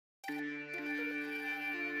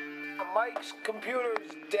Mike's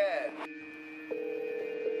computer's dead.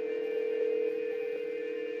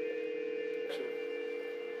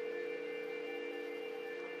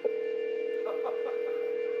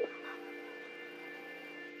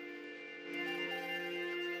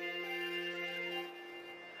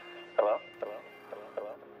 Hello?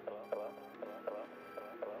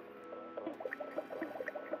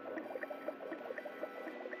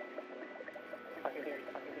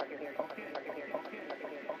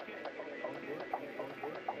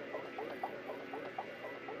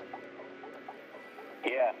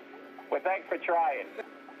 Yeah. Well, thanks for trying.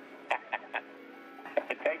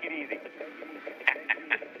 Take it easy.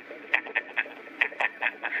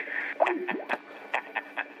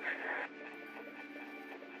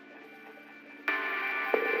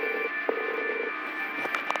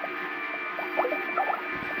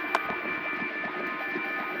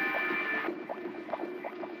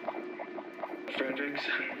 Fredericks.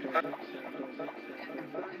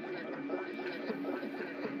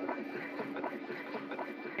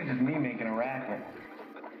 This is me making a racket.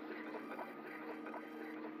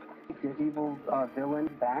 Your evil villain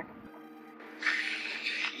back?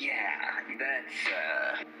 Yeah, that's,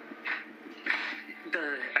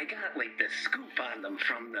 I got, like, the scoop on them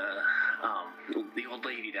from the old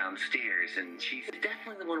lady downstairs, and she's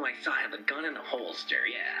definitely the one who I saw have a gun in a holster,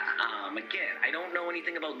 yeah. Again, I don't know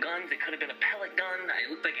anything about guns. It could have been a pellet gun. It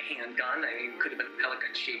looked like a handgun. I mean, it could have been a pellet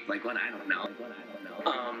gun shaped like one. I don't know.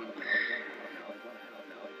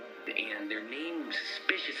 And their name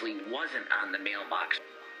suspiciously wasn't on the mailbox.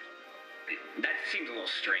 That seems a little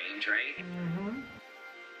strange, right? Mm-hmm.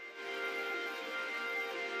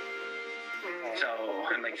 So,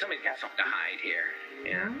 I'm like, somebody's got something to hide here.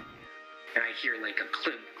 Yeah. And I hear like a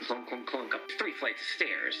clunk, clunk, clunk, clunk up 3 flights of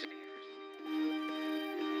stairs.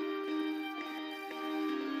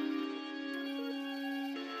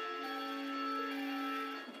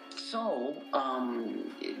 So,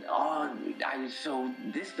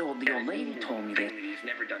 the old lady told me that he's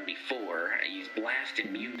never done before. He's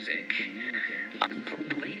blasted music.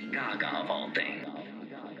 Lady Gaga of all things. I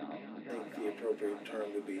think the appropriate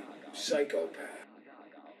term would be psychopath.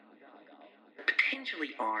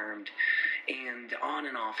 Potentially armed and on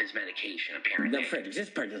and off his medication, apparently. No, Fred, this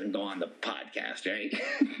part doesn't go on the podcast, right?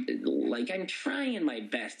 Like, I'm trying my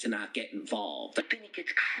best to not get involved. But then it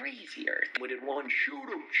gets crazier. When it one, shoot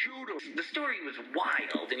him. The story was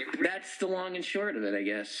wild. And That's the long and short of it, I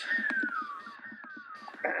guess.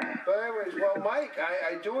 But anyways, well, Mike,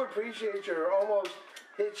 I do appreciate your almost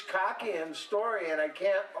Hitchcockian story, and I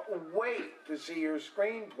can't wait to see your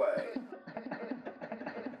screenplay.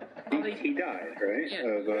 He died, right? Yeah.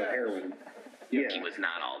 Of heroin. Yeah. he was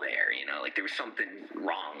not all there, you know? Like, there was something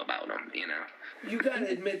wrong about him, you know? You gotta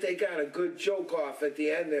admit they got a good joke off at the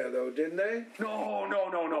end there, though, didn't they? No.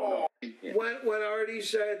 When Artie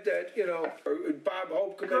said that, you know, Bob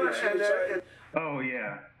Hope committed suicide. Oh,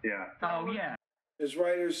 yeah. Oh, yeah. His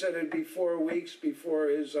writer said it'd be 4 weeks before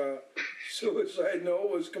his suicide note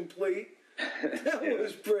was complete. That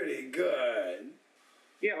was pretty good.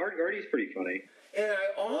 Yeah, Artie's pretty funny. And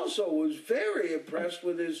I also was very impressed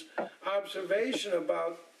with his observation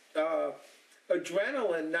about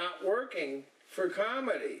adrenaline not working for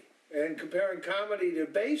comedy and comparing comedy to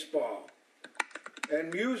baseball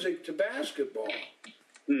and music to basketball.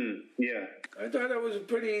 Yeah. I thought that was a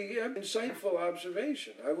pretty insightful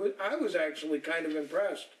observation. I was actually kind of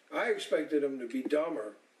impressed. I expected him to be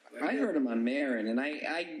dumber. I heard him on Maron, and I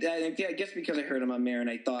guess because I heard him on Maron,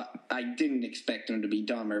 I thought I didn't expect him to be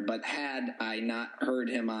dumber. But had I not heard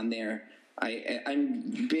him on there,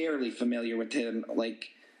 I'm barely familiar with him. Like,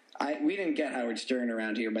 we didn't get Howard Stern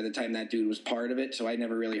around here by the time that dude was part of it, so I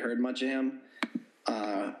never really heard much of him.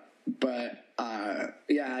 I'm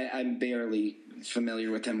barely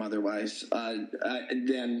familiar with him otherwise.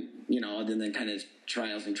 Then, you know, other than kind of his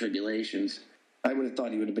trials and tribulations, I would have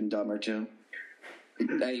thought he would have been dumber too.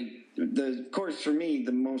 Of course, for me,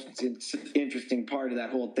 the most interesting part of that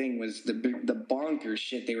whole thing was the bonkers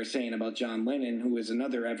shit they were saying about John Lennon, who is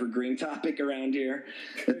another evergreen topic around here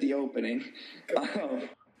at the opening.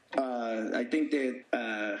 I think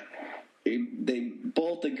that they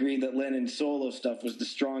both agreed that Lennon's solo stuff was the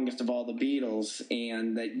strongest of all the Beatles,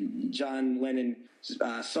 and that John Lennon's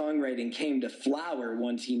songwriting came to flower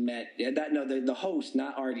once he met the host,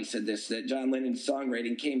 not Artie, said this, that John Lennon's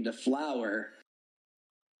songwriting came to flower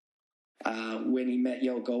when he met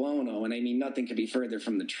Yoko Ono. And I mean, nothing could be further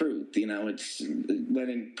from the truth. You know,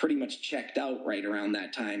 Lennon pretty much checked out right around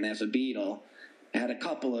that time as a Beatle. Had a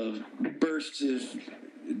couple of bursts of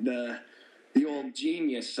the the old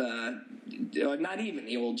genius, not even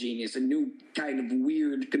the old genius, a new kind of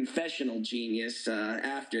weird confessional genius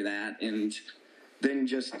after that, and then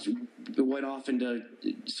just went off into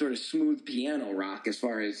sort of smooth piano rock as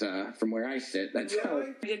far as from where I sit. That's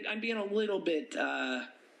I'm being a little bit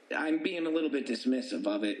dismissive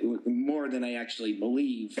of it, more than I actually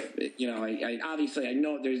believe. You know, I obviously I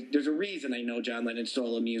know there's a reason I know John Lennon's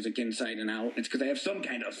solo music inside and out. It's because I have some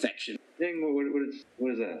kind of affection.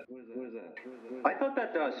 What is that? I thought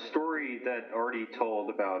that story that Artie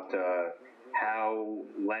told about how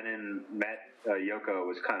Lennon met Yoko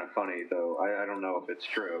was kind of funny, though. I don't know if it's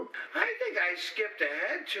true. I think I skipped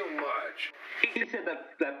ahead too much. He said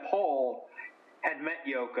that Paul had met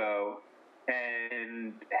Yoko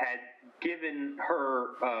and had given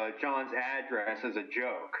her John's address as a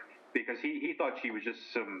joke because he thought she was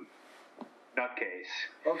just some nutcase.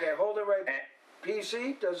 Okay, hold it right there.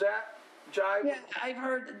 PC, does that jive? Yeah, I've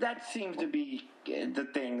heard that seems to be the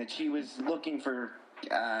thing, that she was looking for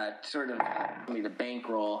sort of the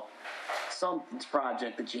bankroll some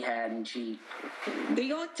project that she had, and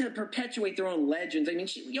they ought to perpetuate their own legends. I mean,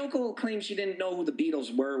 Yoko claims she didn't know who the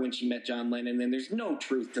Beatles were when she met John Lennon, and there's no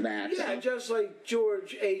truth to that. Yeah, just like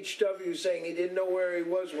George H.W. saying he didn't know where he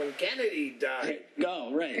was when Kennedy died.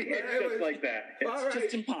 Go, right. It's just like that. It's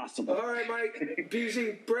just impossible. All right, Mike.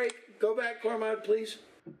 PC, break. Go back, Cormont, please.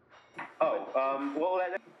 Oh, well,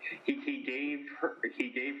 he gave her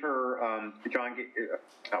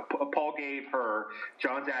Paul gave her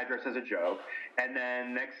John's address as a joke, and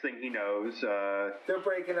then next thing he knows, they're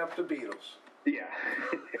breaking up the Beatles. Yeah.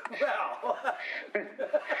 Well,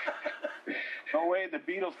 No way, the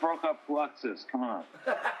Beatles broke up Fluxus. Come on.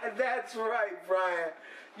 that's right, Brian.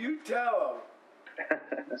 You tell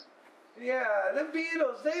them. Yeah, the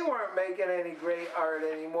Beatles, they weren't making any great art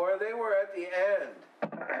anymore. They were at the end.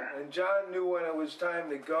 And John knew when it was time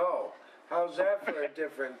to go. How's that for a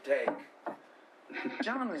different take?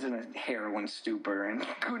 John was in a heroin stupor and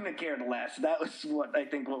couldn't have cared less. That was what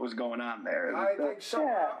was going on there. I think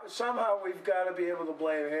somehow we've got to be able to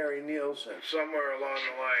blame Harry Nilsson somewhere along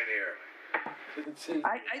the line here.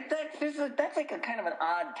 That's like a kind of an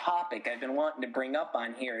odd topic I've been wanting to bring up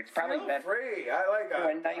on here. It's probably Feel free. I like for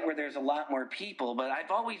a night where there's a lot more people, but I've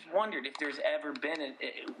always wondered if there's ever been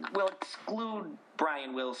we'll exclude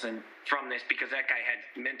Brian Wilson from this because that guy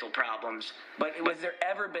had mental problems, but was there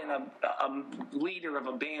ever been a leader of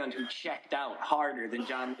a band who checked out harder than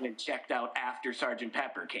John Lennon checked out after Sgt.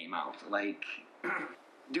 Pepper came out? Like,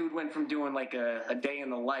 dude went from doing like a day in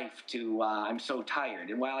the life to I'm So Tired.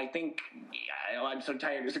 And while I think I'm So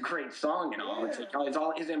Tired is a great song and all, it's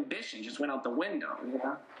all his ambition just went out the window. You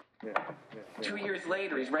know? Yeah. 2 years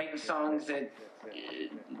later, he's writing songs that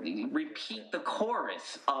repeat the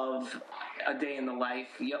chorus of A Day in the Life.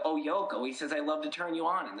 Oh, Yoko, he says, I love to turn you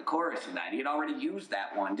on in the chorus of that. He had already used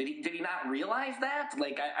that one. Did he not realize that?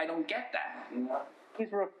 Like, I don't get that. You know?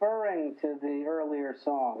 He's referring to the earlier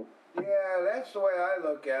song. Yeah, that's the way I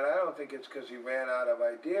look at it. I don't think it's because he ran out of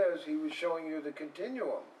ideas. He was showing you the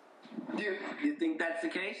continuum. You think that's the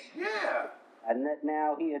case? Yeah. And that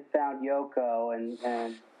now he had found Yoko, and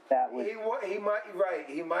that was...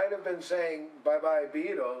 He might have been saying, bye-bye,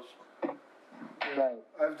 Beatles. Right.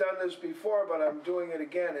 I've done this before, but I'm doing it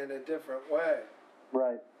again in a different way.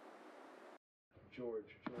 Right. George.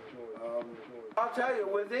 I'll tell you,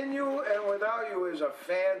 Within You and Without You is a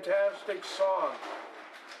fantastic song,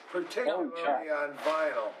 particularly on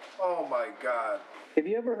vinyl. Oh my God. Have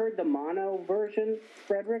you ever heard the mono version,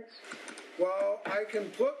 Fredericks? Well, I can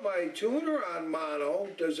put my tuner on mono.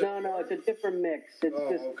 Does it? No, it's a different mix.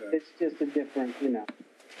 It's just a different,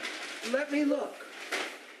 Let me look.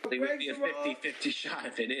 They would be a 50-50 shot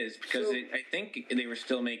if it is, because I think they were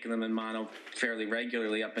still making them in mono fairly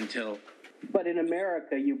regularly up until... But in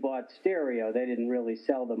America, you bought stereo. They didn't really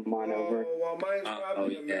sell the mono version. Well, mine's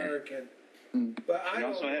probably American. But I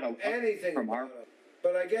don't know anything about it.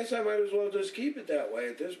 But I guess I might as well just keep it that way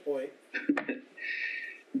at this point.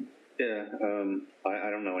 Yeah, I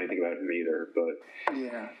don't know anything about him either, but...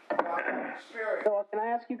 Yeah. So can I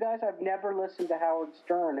ask you guys, I've never listened to Howard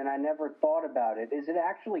Stern, and I never thought about it. Is it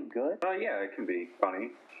actually good? Yeah, it can be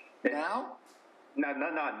funny. Now? Not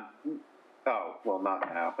now.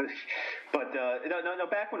 But, no,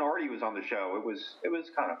 back when Artie was on the show, it was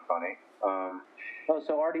kind of funny.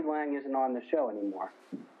 So Artie Lang isn't on the show anymore?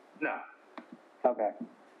 No. Okay.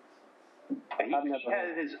 He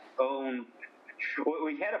had his own...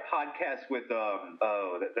 We had a podcast with that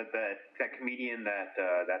comedian that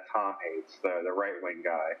Tom hates, the right wing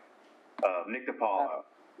guy, Nick DiPaolo,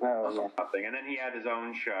 something, and then he had his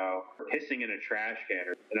own show, pissing in a trash can,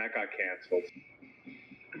 and that got canceled.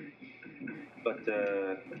 But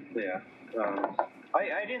yeah,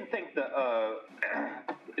 I didn't think the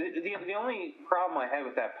only problem I had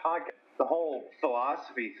with that podcast, the whole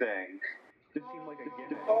philosophy thing, just seemed like a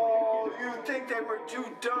Oh, you think they were too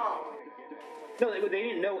dumb? No, they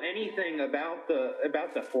didn't know anything about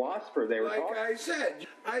the philosopher they were Like talking. I said,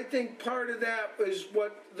 I think part of that is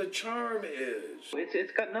what the charm is.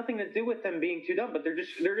 It's got nothing to do with them being too dumb, but they're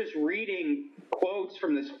just reading quotes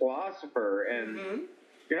from this philosopher, and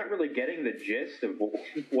you're not really getting the gist of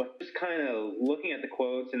what. Just kind of looking at the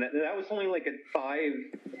quotes, and that was only like a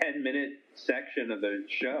 5-10 minute section of the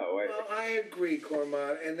show. Well, I agree,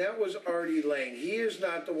 Cormont, and that was Artie Lang. He is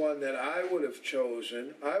not the one that I would have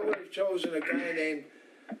chosen. I would have chosen a guy named,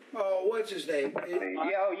 what's his name?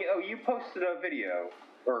 You posted a video,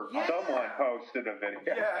 or someone posted a video.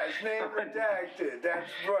 Yeah, his name redacted. That's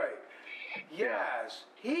right. Yes,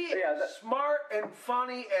 he is smart and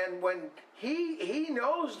funny, and when he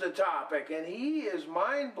knows the topic, and he is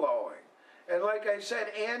mind blowing. And like I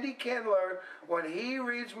said, Andy Kindler, when he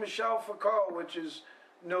reads Michel Foucault, which is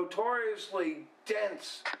notoriously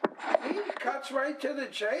dense, he cuts right to the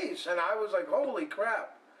chase. And I was like, holy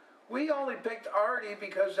crap. We only picked Artie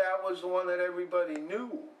because that was the one that everybody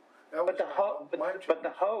knew. But the host,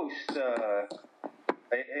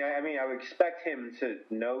 I mean, I would expect him to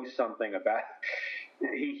know something about.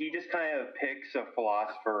 He just kind of picks a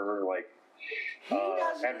philosopher like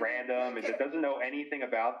at random and doesn't know anything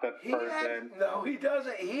about the person. No, he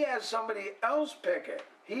doesn't. He has somebody else pick it.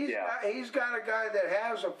 He's got a guy that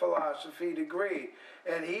has a philosophy degree,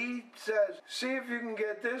 and he says, "See if you can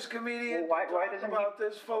get this comedian to talk about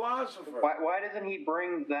this philosopher." Why doesn't he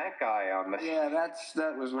bring that guy on the show? Yeah,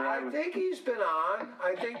 that was where I think he's been on.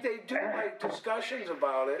 I think they do like discussions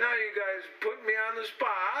about it. Now you guys put me on the spot.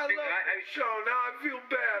 I love the show. Now I feel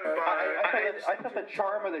bad about it. I thought the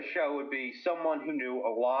charm of the show would be someone who knew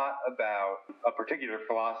a lot about a particular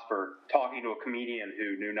philosopher talking to a comedian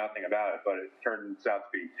who knew nothing about it, but it turns out to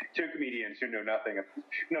be two comedians who know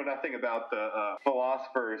nothing about the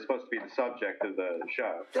philosopher who's supposed to be the subject of the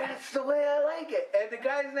show. That's the way I like it. And the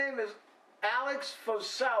guy's name is Alex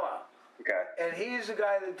Fosella. Okay. And he's the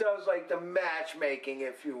guy that does like the matchmaking,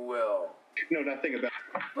 if you will. Know nothing about.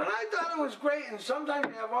 But I thought it was great, and sometimes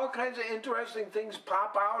you have all kinds of interesting things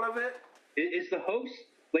pop out of it. Is the host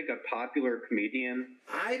like a popular comedian?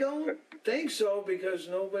 I don't think so, because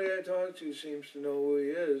nobody I talk to seems to know who he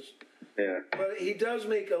is. Yeah. But he does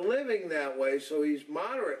make a living that way, so he's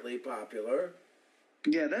moderately popular.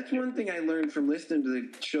 Yeah, that's one thing I learned from listening to the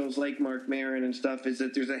shows like Marc Maron and stuff, is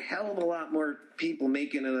that there's a hell of a lot more people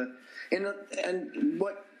making and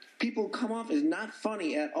what people come off as not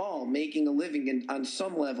funny at all, making a living on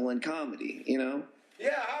some level in comedy, you know?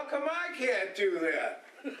 Yeah, how come I can't do that?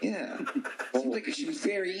 Yeah. Seems like it should be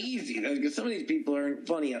very easy, because some of these people aren't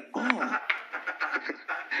funny at all. I'm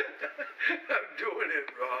doing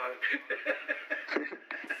it wrong.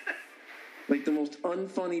 Like the most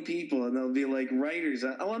unfunny people, and they'll be like writers.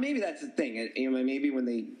 Well, maybe that's the thing. Maybe when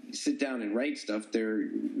they sit down and write stuff, they're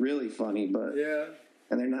really funny, but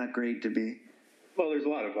and they're not great to be. Well, there's a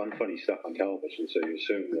lot of unfunny stuff on television, so you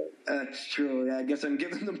assume that. That's true. Yeah, I guess I'm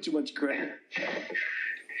giving them too much credit.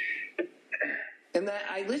 And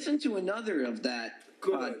I listened to another of that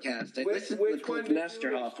podcast. I listened to the Cliff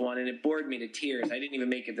Nesterhoff one, and it bored me to tears. I didn't even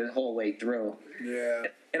make it the whole way through. Yeah.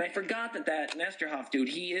 And I forgot that Nesterhoff dude,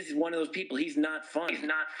 he is one of those people. He's not funny. He's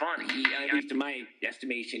not funny. At least in my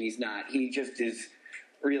estimation, he's not. He just is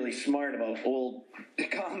really smart about old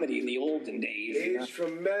comedy in the olden days. He's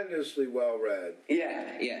tremendously well read.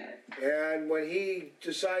 Yeah. And when he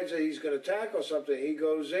decides that he's going to tackle something, he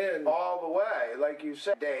goes in all the way, like you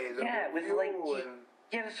said. Yeah, it was like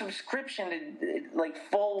you had a subscription,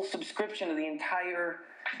 full subscription to the entire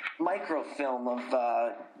microfilm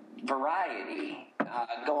of Variety,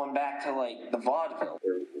 going back to like the vaudeville.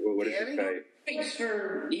 What did he say? He used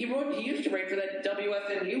to write for that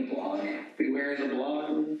WFNU blog. Beware the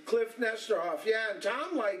blog. Cliff Nesterhoff, yeah, and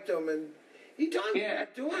Tom liked him, and he talked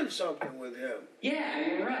about doing something with him. Yeah,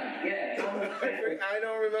 you're right. Yeah. I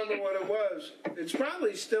don't remember what it was. It's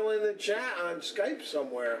probably still in the chat on Skype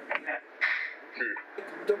somewhere.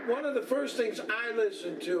 One of the first things I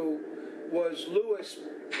listened to was Louis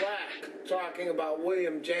Black talking about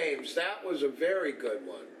William James. That was a very good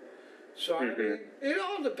one. So, I mean, it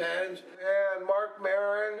all depends. And Marc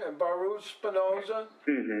Maron and Baruch Spinoza.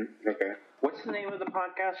 Mm-hmm. Okay. What's the name of the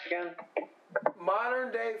podcast again?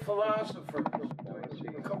 Modern Day Philosophers.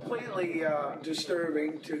 Completely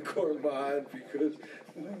disturbing to Corbad, because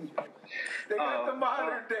they got the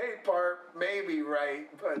modern day part maybe right,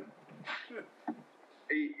 but...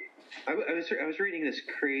 I was reading this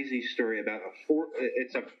crazy story about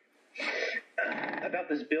about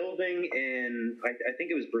this building in, I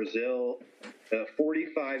think it was Brazil, a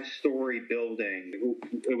 45-story building.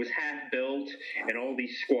 It was half built, and all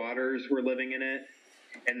these squatters were living in it,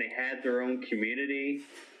 and they had their own community,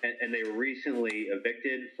 and they were recently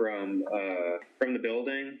evicted from the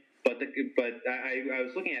building. But I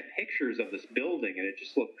was looking at pictures of this building, and it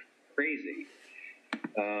just looked crazy.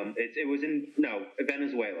 It was in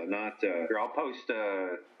Venezuela, not. Here, I'll post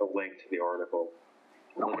a link to the article.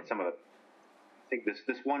 Look at some of the. I think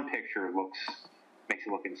this one picture makes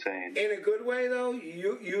it look insane. In a good way, though.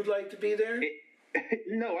 You'd like to be there?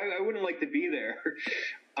 No, I wouldn't like to be there.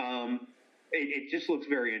 It just looks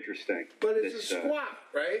very interesting. But it's a squat,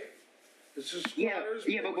 right? It's a squatter's.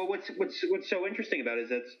 Yeah, but what's so interesting about it is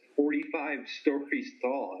that's 45 stories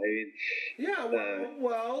tall. I mean, yeah,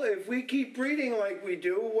 well, if we keep breeding like we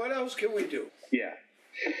do, what else can we do? Yeah.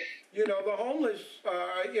 You know, the homeless,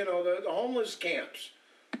 the homeless camps.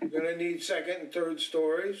 You're going to need second and third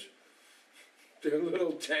stories. They're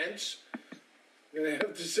little tents. You're going to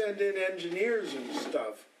have to send in engineers and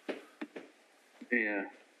stuff. Yeah.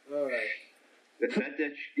 All right.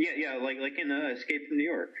 Yeah, like in Escape from New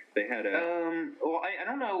York, they had a. Well, I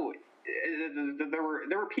don't know.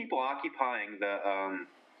 There were people occupying the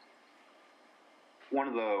one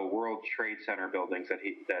of the World Trade Center buildings that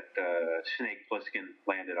Snake Plissken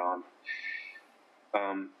landed on.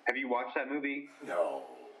 Have you watched that movie? No.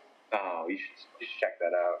 Oh, you should check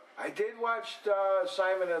that out. I did watch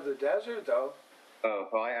Simon of the Desert, though. Oh,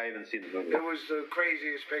 well, I haven't seen the movie. It was the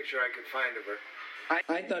craziest picture I could find of her.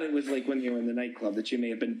 I thought it was like when you were in the nightclub that you may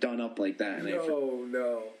have been done up like that.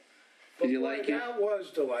 No. But Did you like it? That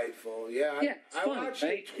was delightful. Yeah, it's I funny, watched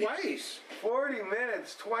right? it twice. 40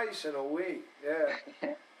 minutes twice in a week. Yeah.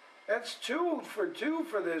 That's two for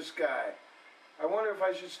this guy. I wonder if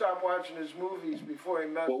I should stop watching his movies before he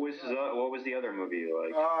messes up. What was the other movie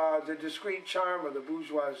you liked? The Discreet Charm of the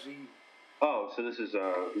Bourgeoisie. Oh, so this is He's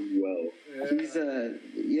I think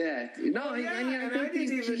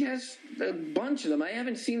he has a bunch of them. I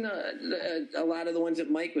haven't seen a lot of the ones that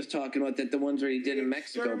Mike was talking about, that the ones where he did in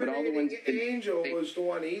Mexico, but all the ones. Angel was the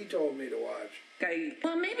one he told me to watch.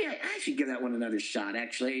 Well, maybe I should give that one another shot.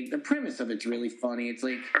 Actually, the premise of it's really funny. It's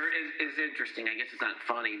like, or is interesting. I guess it's not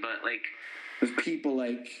funny, but like, there's people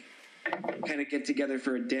like kind of get together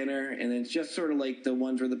for a dinner, and it's just sort of like the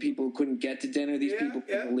ones where the people who couldn't get to dinner, these people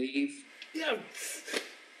leave. Yeah,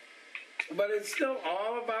 but it's still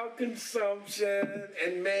all about consumption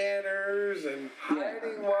and manners and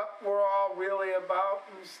hiding what we're all really about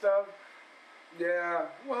and stuff. Yeah,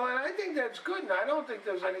 well, and I think that's good, and I don't think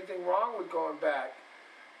there's anything wrong with going back,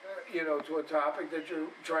 to a topic that you're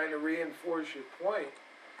trying to reinforce your point.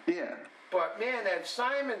 Yeah. But, man, that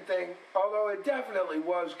Simon thing, although it definitely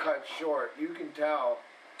was cut short, you can tell.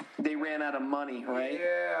 They ran out of money, right?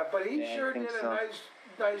 Yeah, but he sure did a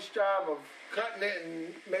nice job of cutting it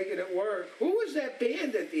and making it work. Who was that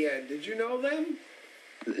band at the end? Did you know them?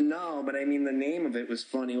 No, but I mean the name of it was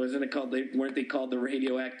funny. Wasn't it called? Weren't they called the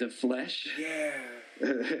Radioactive Flesh? Yeah.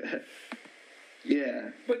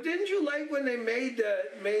 Yeah. But didn't you like when they made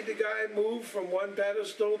the guy move from one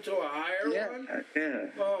pedestal to a higher one? Yeah.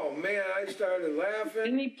 Oh man, I started laughing.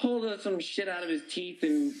 Didn't he pull some shit out of his teeth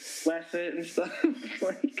and bless it and stuff?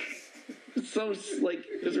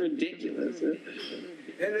 It was ridiculous.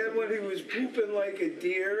 And then when he was pooping like a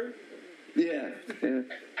deer. Yeah.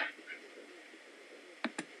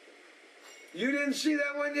 You didn't see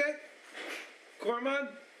that one yet, Cormon?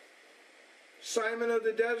 Simon of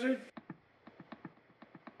the Desert?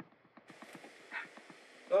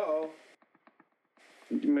 Uh-oh.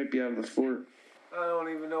 You might be out of the fort. I don't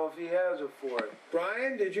even know if he has a fort.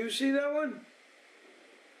 Brian, did you see that one?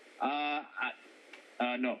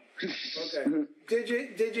 No. Okay. Did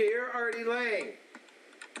you hear Artie Lang?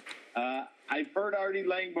 I've heard Artie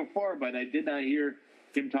Lang before, but I did not hear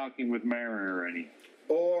him talking with Marin or any.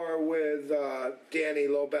 Or with Danny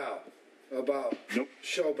Lobel about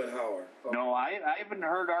Schopenhauer. Okay. No, I haven't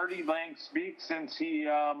heard Artie Lang speak since he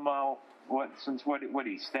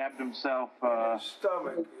he stabbed himself in his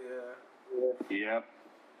stomach. Yeah. Yep,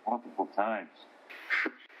 multiple times.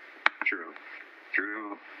 True.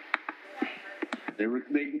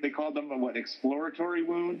 They called them exploratory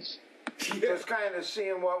wounds. Just kind of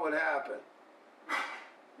seeing what would happen.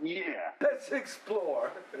 Yeah. Let's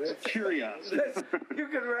explore. It's curiosity. You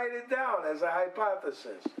can write it down as a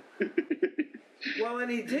hypothesis. Well, and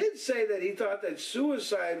he did say that he thought that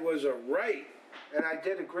suicide was a right. And I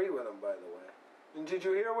did agree with him, by the way. And did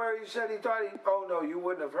you hear where he said he thought oh no, you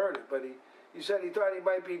wouldn't have heard it, but he said he thought he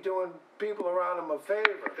might be doing people around him a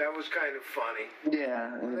favor. That was kind of funny.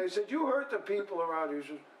 Yeah. And they said, you hurt the people around you. He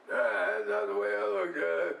said, that's not the way I look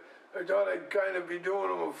at it. I thought I'd kind of be doing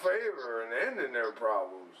them a favor and ending their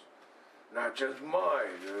problems. Not just mine,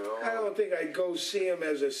 you know. I don't think I'd go see him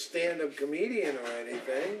as a stand-up comedian or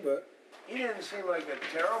anything, but he didn't seem like a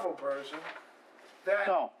terrible person. That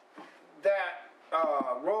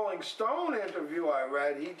Rolling Stone interview I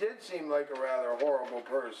read, he did seem like a rather horrible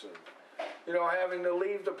person. You know, having to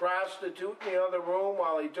leave the prostitute in the other room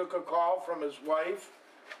while he took a call from his wife.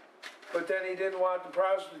 But then he didn't want the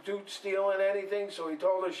prostitute stealing anything, so he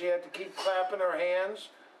told her she had to keep clapping her hands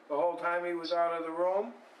the whole time he was out of the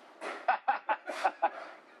room.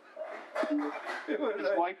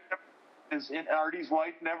 Artie's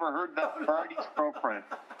wife never heard that. Artie's girlfriend.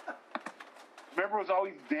 Remember, it was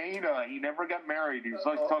always Dana. He never got married. He was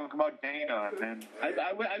always talking about Dana. And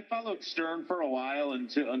I followed Stern for a while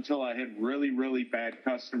until I had really, really bad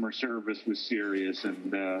customer service with Sirius,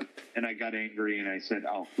 and I got angry and I said,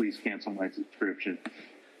 "Oh, please cancel my subscription."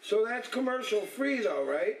 So that's commercial free, though,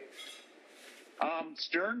 right?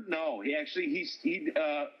 Stern, no.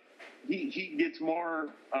 He gets more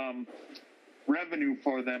revenue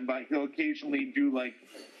for them, but he'll occasionally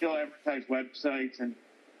he'll advertise websites, and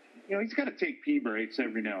he's got to take pee breaks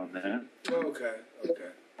every now and then. Okay.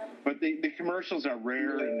 But the commercials are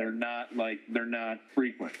rare, and they're not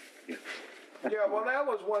frequent. Yeah, well, that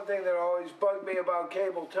was one thing that always bugged me about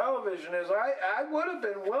cable television is I would have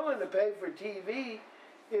been willing to pay for TV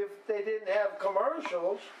if they didn't have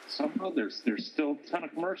commercials. Somehow there's still a ton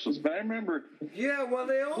of commercials, but I remember. Yeah, well,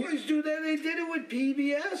 they always do that. They did it with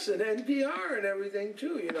PBS and NPR and everything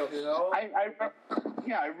too. You know.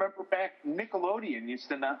 I remember back Nickelodeon used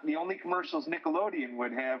to not. The only commercials Nickelodeon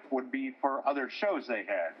would be for other shows they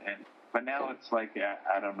had, but now it's like,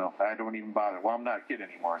 I don't know. I don't even bother. Well, I'm not a kid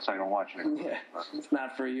anymore, so I don't watch it anymore. Yeah, it's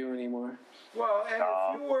not for you anymore. Well, and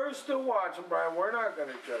if you were still watching, Brian, we're not going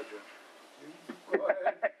to judge you.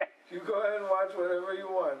 You go ahead and watch whatever you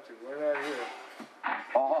want to. We're not here.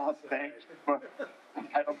 Oh, thanks. But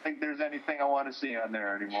I don't think there's anything I want to see on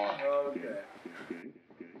there anymore. Okay.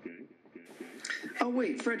 Oh,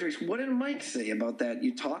 wait, Fredericks, what did Mike say about that?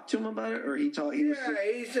 You talked to him about it, or he said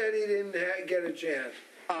he didn't get a chance.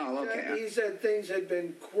 Oh, okay. He said things had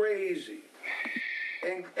been crazy.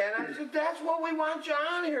 And I said, that's what we want you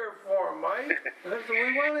on here for, Mike. I said,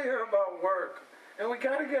 we want to hear about work. And we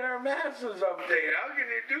got to get our masses updated. How can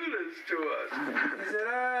you do this to us? He said,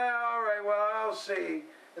 all right, well, I'll see.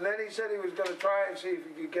 And then he said he was going to try and see if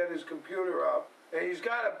he could get his computer up. And he's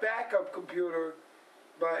got a backup computer,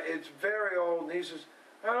 but it's very old. And he says,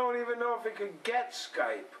 I don't even know if he could get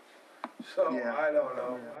Skype. So, yeah. I don't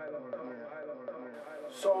know.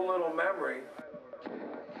 So little memory.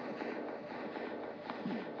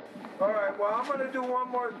 All right, well, I'm going to do one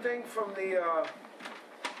more thing from the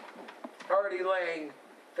Artie Lang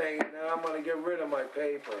thing, and then I'm going to get rid of my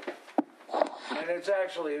paper. And it's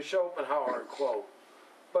actually a Schopenhauer quote.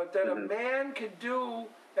 But that a man can do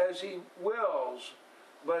as he wills,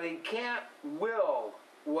 but he can't will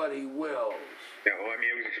what he wills. Yeah, well, I mean,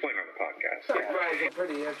 it was explained on the podcast. That was a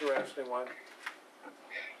pretty interesting one.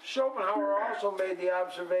 Schopenhauer also made the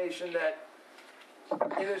observation that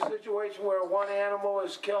in a situation where one animal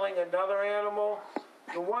is killing another animal,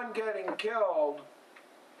 the one getting killed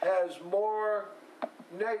has more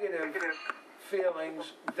negative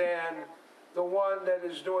feelings than the one that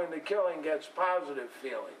is doing the killing gets positive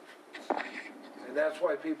feelings. And that's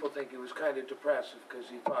why people think it was kind of depressive, because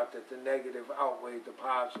he thought that the negative outweighed the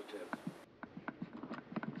positive.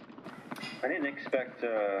 I didn't expect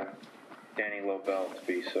Danny Lobel to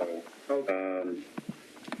be so. Okay.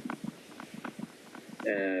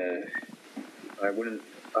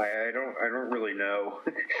 I don't really know.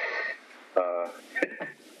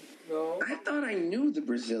 No. I thought I knew the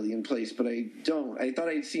Brazilian place, but I don't. I thought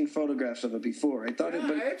I'd seen photographs of it before. I thought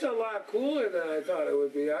it's a lot cooler than I thought it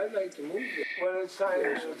would be. I'd like to move it when it's time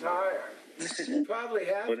to retire. You probably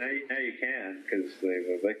have. Well, now you can, because they've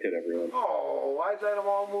evicted everyone. Oh, I'd let them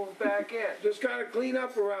all move back in. Just gotta clean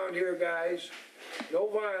up around here, guys. No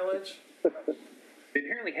violence. They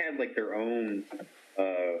apparently had like their own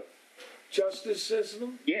justice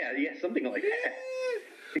system. Yeah, something like that.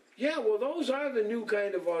 Yeah, well, those are the new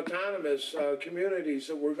kind of autonomous communities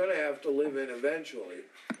that we're going to have to live in eventually.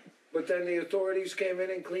 But then the authorities came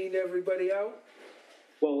in and cleaned everybody out?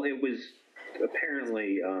 Well, it was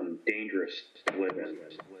apparently dangerous to live in.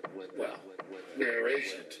 Well, there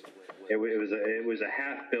isn't. It was a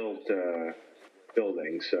half-built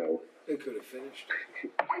building, so... They could have finished.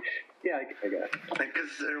 Yeah, I guess.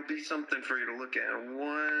 Because there'll be something for you to look at.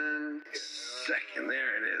 1 second.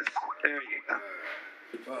 There it is. There you go.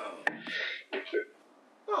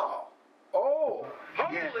 Oh. Oh.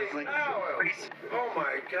 Holy cow. Oh,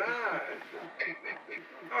 my God.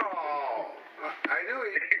 Oh,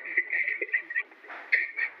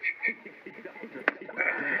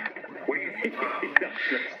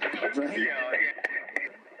 Right? Yeah.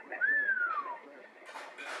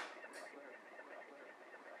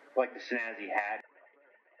 Like the snazzy hat.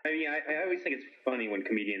 I mean, I always think it's funny when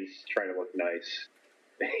comedians try to look nice.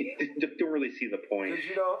 Don't really see the point.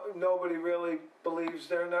 Because nobody really believes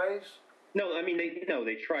they're nice. No, I mean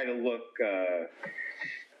they try to look.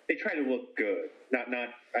 They try to look good. Not.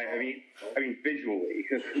 I mean visually,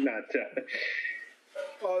 not.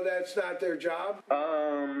 Oh, that's not their job.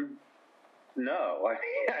 No, I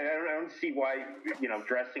don't see why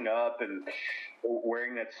dressing up and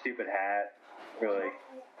wearing that stupid hat really.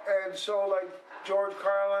 And so, like George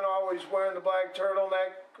Carlin always wearing the black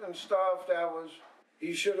turtleneck and stuff.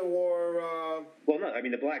 He should have wore. Well, no, I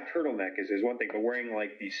mean the black turtleneck is one thing, but wearing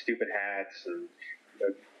like these stupid hats and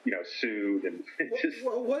suit and just.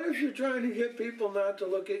 Well, what if you're trying to get people not to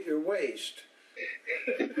look at your waist?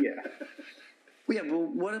 Yeah. Yeah, but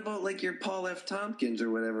what about like your Paul F. Tompkins or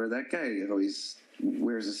whatever? That guy always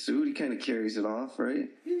wears a suit. He kind of carries it off, right?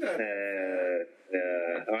 Go ahead.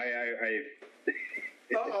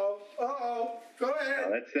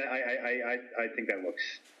 That's that. I think that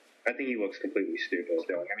looks. I think he looks completely stupid.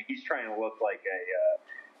 I mean, he's trying to look like a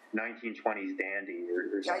 1920s dandy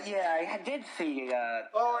or something. Yeah, I did see.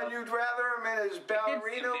 And you'd rather him in his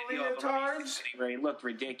ballerina leotards? Where he looked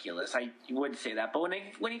ridiculous. I would say that. But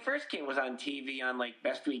when he first was on TV on like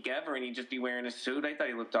Best Week Ever, and he'd just be wearing a suit, I thought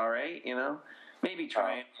he looked all right. Maybe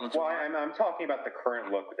try it. Well, I'm talking about the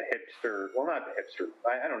current look with the hipster. Well, not the hipster.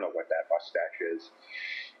 I don't know what that mustache is,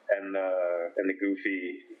 and the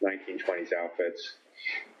goofy 1920s outfits.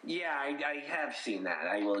 Yeah, I have seen that.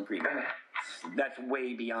 I will agree with that. That's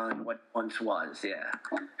way beyond what once was. Yeah.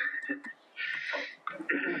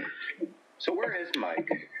 So where is Mike?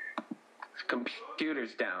 His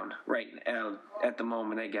computer's down right at the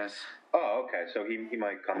moment, I guess. Oh, okay. So he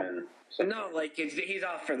might come in. No, like he's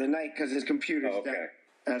off for the night because his computer's down.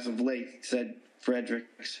 As of late, said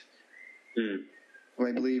Fredericks, who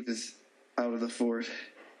I believe is out of the fort.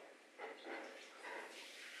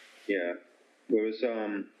 Yeah. I was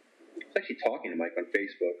actually talking to Mike on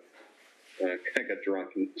Facebook. I got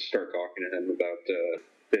drunk and started talking to him about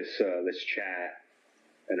this chat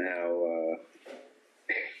and how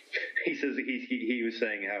he says he was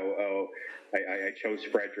saying how I chose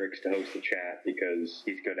Fredericks to host the chat because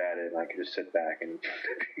he's good at it and I could just sit back and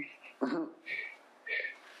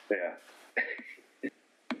yeah.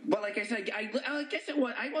 But like I said, I guess it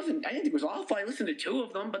was. I didn't think it was awful. I listened to 2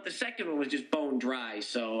 of them, but the second one was just bone dry.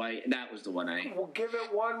 So that was the one I. We'll give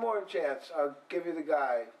it one more chance. I'll give you the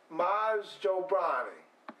guy, Maz Jobrani.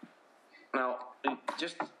 Now,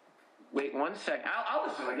 just wait 1 second. I'll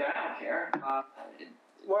listen again. I don't care.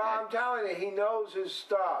 Well, I'm telling you, he knows his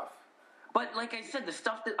stuff. But like I said, the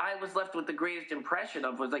stuff that I was left with the greatest impression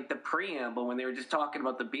of was like the preamble when they were just talking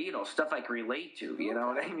about the Beatles, stuff I could relate to. You know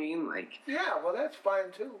what I mean? Like. Yeah, well, that's fine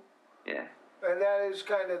too. Yeah. And that is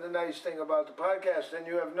kind of the nice thing about the podcast, and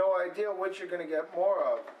you have no idea what you're going to get more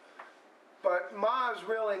of. But Maz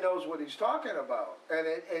really knows what he's talking about, and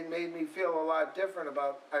it made me feel a lot different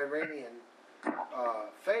about Iranian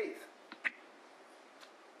faith.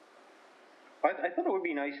 I thought it would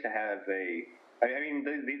be nice to have the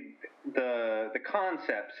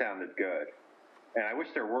concept sounded good, and I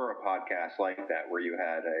wish there were a podcast like that where you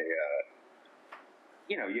had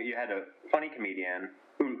you had a funny comedian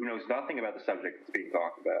who knows nothing about the subject that's being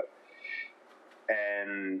talked about,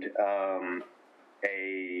 and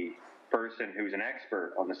a person who's an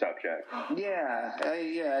expert on the subject. Yeah,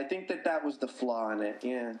 I think that was the flaw in it.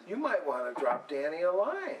 Yeah. You might want to drop Danny a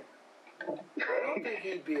line. I don't think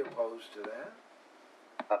he'd be opposed to that.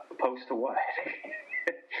 Opposed to what?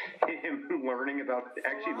 Him learning about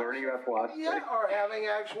philosophy? Yeah, or having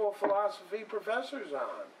actual philosophy professors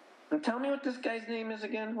on. And tell me what this guy's name is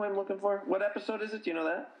again, who I'm looking for. What episode is it? Do you know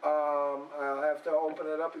that? I'll have to open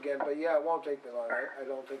it up again, but yeah, it won't take me long. I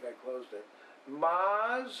don't think I closed it.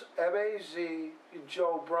 Maz, M-A-Z,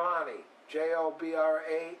 Jobrani,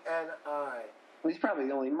 Jobrani. Well, he's probably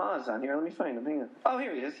the only Maz on here. Let me find him. Hang on. Oh,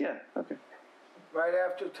 here he is. Yeah. Okay. Right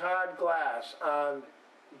after Todd Glass on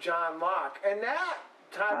John Locke. And that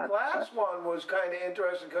Todd Glass one was kind of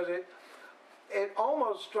interesting because it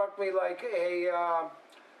almost struck me like a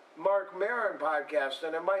Mark Maron podcast,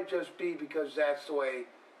 and it might just be because that's the way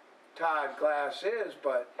Todd Glass is,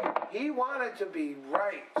 but he wanted to be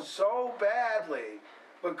right so badly,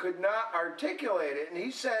 but could not articulate it. And he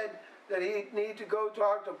said that he'd need to go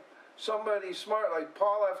talk to somebody smart like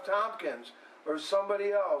Paul F. Tompkins or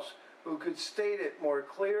somebody else who could state it more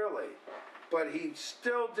clearly. But he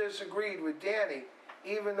still disagreed with Danny,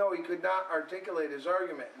 even though he could not articulate his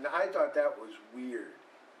argument. And I thought that was weird.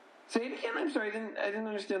 Say it again. I'm sorry. I didn't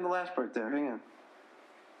understand the last part there. Hang on.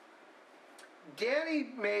 Danny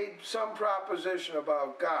made some proposition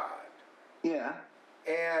about God. Yeah.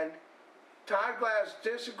 And Todd Glass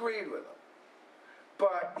disagreed with him.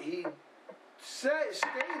 But he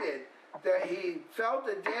stated that he felt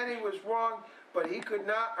that Danny was wrong, but he could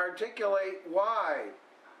not articulate why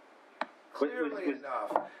clearly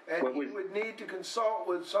enough. And he would need to consult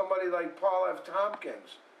with somebody like Paul F.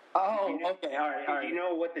 Tompkins. Oh, okay, all right. Do you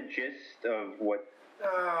know what the gist of what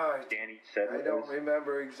Danny said was? I don't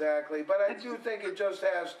remember exactly, but I do think it just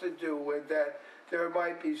has to do with that there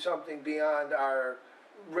might be something beyond our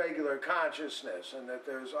regular consciousness, and that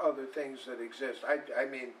there's other things that exist. I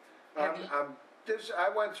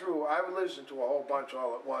listened to a whole bunch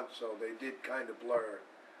all at once, so they did kind of blur.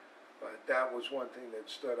 But that was one thing that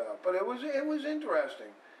stood out. But it was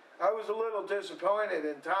interesting. I was a little disappointed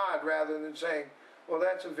in Todd rather than saying, well,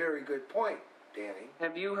 that's a very good point, Danny.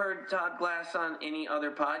 Have you heard Todd Glass on any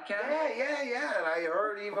other podcast? Yeah. And I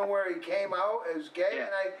heard even where he came out as gay,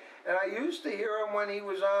 and I used to hear him when he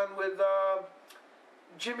was on with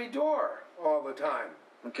Jimmy Dore all the time.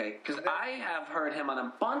 Okay, because I have heard him on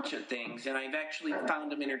a bunch of things, and I've actually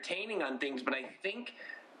found him entertaining on things, but I think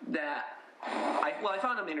that I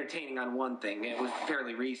found him entertaining on one thing. It was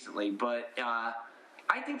fairly recently, but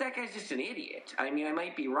I think that guy's just an idiot. I mean, I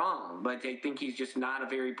might be wrong, but I think he's just not a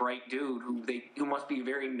very bright dude who must be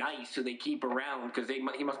very nice, who they keep around because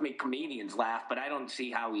he must make comedians laugh. But I don't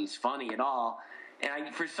see how he's funny at all.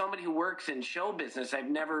 And for somebody who works in show business, I've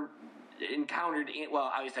never encountered.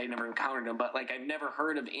 Well, obviously, I've never encountered him, but I've never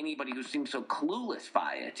heard of anybody who seems so clueless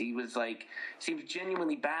by it. He was seems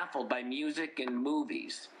genuinely baffled by music and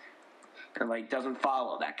movies, and doesn't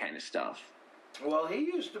follow that kind of stuff. Well, he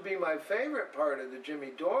used to be my favorite part of the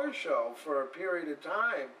Jimmy Dore show for a period of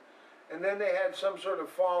time, and then they had some sort of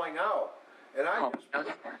falling out, and I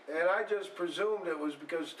just presumed it was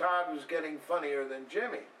because Todd was getting funnier than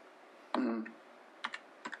Jimmy. Mm-hmm.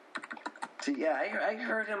 So yeah, I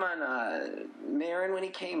heard him on Maron when he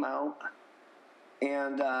came out,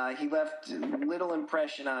 and he left little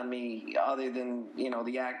impression on me other than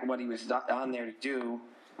the act, what he was on there to do.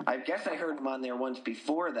 I guess I heard him on there once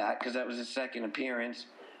before that because that was his second appearance.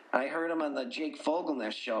 I heard him on the Jake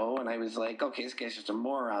Fogelnest show, and I was like, okay, this guy's just a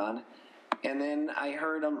moron. And then I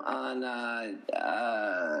heard him on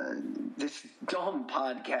this dumb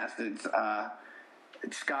podcast that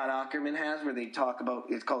Scott Aukerman has where they talk about,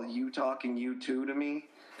 it's called You Talking You Too to Me.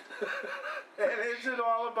 And is it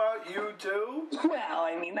all about you too? Well,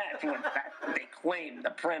 I mean, that's what they claimed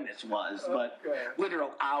the premise was, but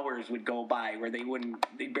literal hours would go by where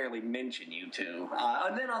they'd barely mention U2.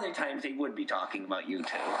 And then other times they would be talking about U2,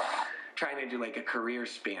 trying to do a career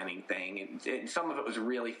spanning thing. And some of it was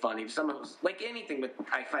really funny. Some of it was like anything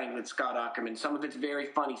I find with Scott Aukerman. Some of it's very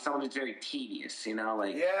funny. Some of it's very tedious,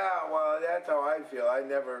 Yeah, well, that's how I feel. I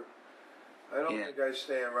don't think I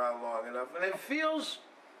stay around long enough. And it feels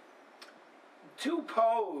too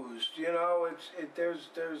posed,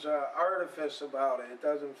 there's artifice about it. It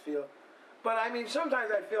doesn't feel, but I mean, sometimes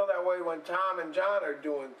I feel that way when Tom and John are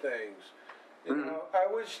doing things. I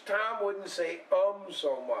wish Tom wouldn't say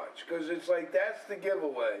so much because it's that's the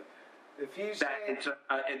giveaway. If he's saying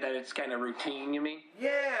that it's kind of routine, you mean?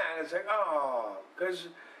 Yeah, and it's because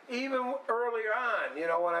even earlier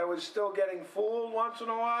on, when I was still getting fooled once in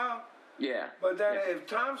a while. Yeah. But then if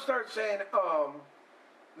Tom starts saying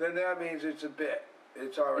then that means it's a bit.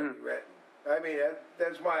 It's already written. I mean,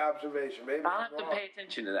 that's my observation. Maybe I'll have to pay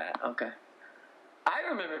attention to that. Okay. I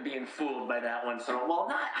remember being fooled by that once in a while.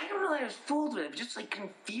 I don't know that I was fooled with it, just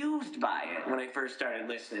confused by it when I first started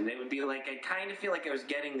listening. It would be I kind of feel like I was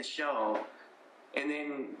getting the show, and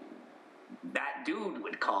then that dude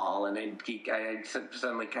would call, and I'd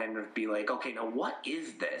suddenly kind of be like, okay, now what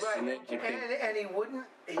is this? Right. And he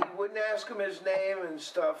wouldn't ask him his name and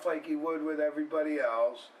stuff like he would with everybody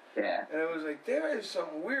else. Yeah. And it was there is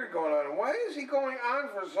something weird going on. And why is he going on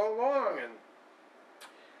for so long?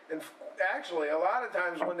 And actually, a lot of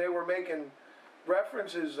times when they were making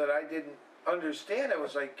references that I didn't understand, it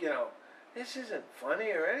was this isn't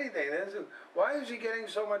funny or anything. Why is he getting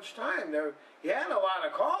so much time? He had a lot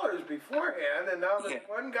of callers beforehand, and now this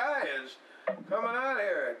one guy is coming on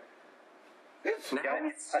here. It's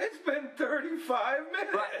been 35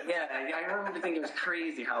 minutes. Right, yeah, I remember thinking it was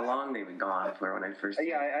crazy how long they would go on for when I first.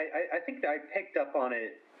 Yeah, I think that I picked up on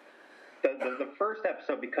it the first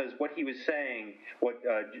episode because what he was saying, what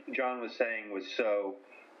John was saying, was so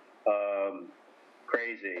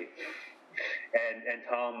crazy. And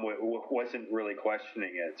Tom wasn't really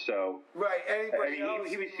questioning it, so right. Anybody else?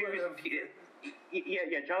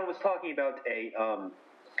 John was talking about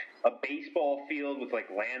a baseball field with like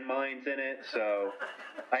landmines in it. So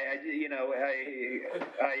I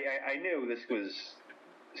knew this was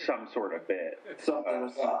some sort of bit. Something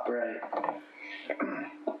was up, right?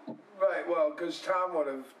 Right, well, because Tom would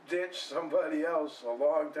have ditched somebody else a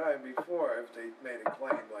long time before if they made a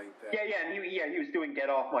claim like that. Yeah, and he was doing Get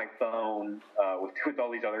Off My Phone with all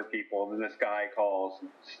these other people, and then this guy calls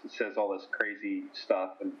and says all this crazy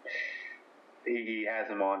stuff, and he has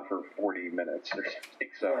him on for 40 minutes or something.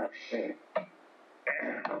 So.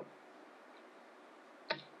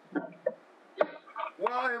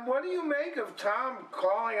 Well, and what do you make of Tom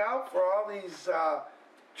calling out for all these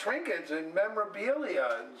trinkets and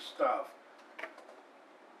memorabilia and stuff?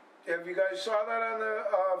 Have you guys saw that on the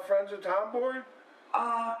Friends of Tom board?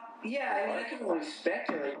 Yeah, I mean, I can only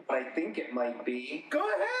speculate what I think it might be. Go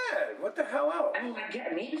ahead. What the hell else? I mean,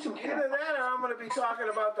 maybe some kind Either that or I'm going to be talking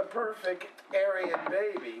about the perfect Aryan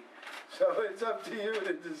baby. So it's up to you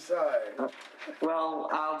to decide. Well,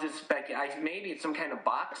 I'll just speculate. Maybe it's some kind of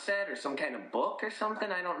box set or some kind of book or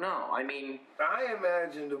something. I don't know. I mean, I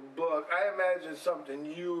imagined a book. I imagined something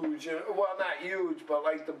huge. Well, not huge, but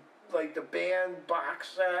like the band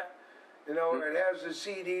box set. You know, where it has the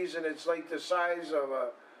CDs and it's like the size of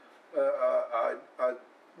a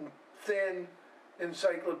thin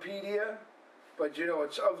encyclopedia, but you know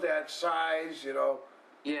it's of that size. You know.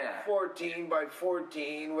 yeah. 14 by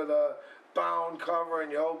 14 with a bound cover,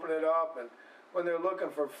 and you open it up, and when they're looking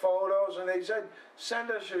for photos, and they said, send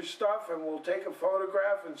us your stuff and we'll take a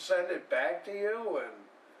photograph and send it back to you, and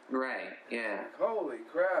Right. Yeah. holy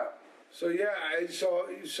crap. So yeah, so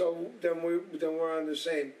then we're on the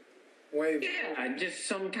same wave. Yeah, just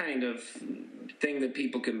some kind of thing that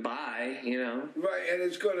people can buy, you know. Right, and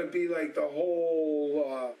it's going to be like the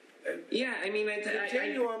whole Yeah, I mean,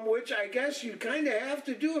 continuum, which I guess you kind of have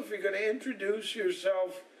to do if you're going to introduce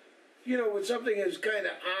yourself, you know, with something that's kind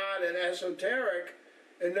of odd and esoteric,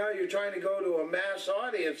 and now you're trying to go to a mass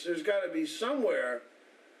audience. There's got to be somewhere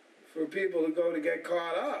for people to go to get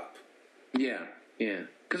caught up. Yeah, yeah.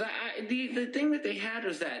 Because the thing that they had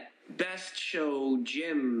was that Best Show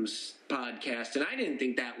Jim's podcast, and I didn't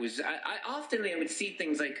think that was. I often I would see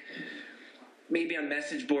things like maybe on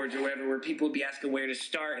message boards or whatever, where people would be asking where to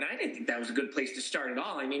start, and I didn't think that was a good place to start at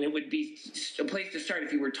all. I mean, it would be a place to start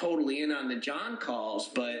if you were totally in on the John calls,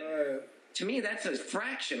 but to me, that's a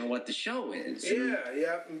fraction of what the show is.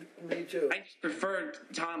 Yeah, me too. I just prefer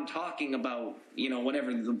Tom talking about, you know,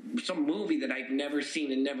 whatever, some movie that I've never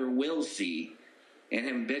seen and never will see, and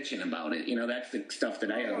him bitching about it. You know, that's the stuff that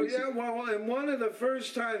I always... Oh, yeah, well, and one of the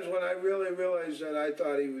first times when I really realized that I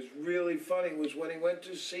thought he was really funny was when he went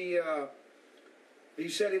to see... he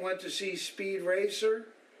said he went to see Speed Racer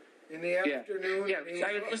in the afternoon. Yeah,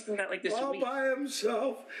 I was listening to that like this all week. by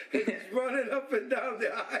himself, and he's running up and down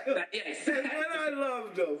the aisle. Yeah, And I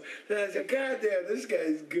loved him. And I said, God damn, this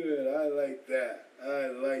guy's good. I like that.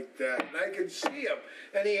 And I could see him.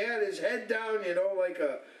 And he had his head down, you know, like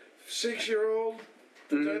a 6-year-old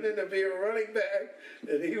pretending to be a running back,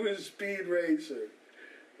 and he was Speed Racer.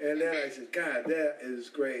 And then I said, God, that is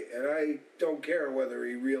great. And I don't care whether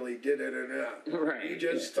he really did it or not. Right. He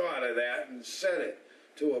just thought of that and said it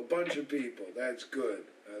to a bunch of people. That's good.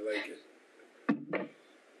 I like it.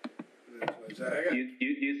 Do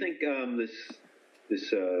you think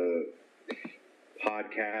this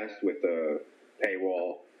podcast with the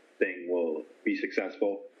paywall thing will be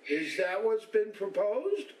successful? Is that what's been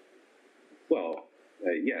proposed? Well,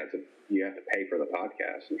 yeah, you have to pay for the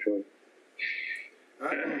podcast, I'm sure.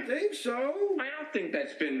 I don't think so. I don't think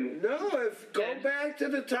that's been... No, go back to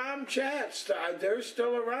the Tom Chats. They're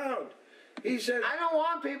still around. He said, I don't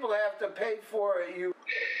want people to have to pay for it, you...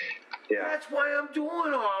 Yeah. That's why I'm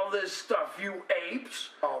doing all this stuff, you apes.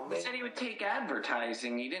 Oh, man. He said he would take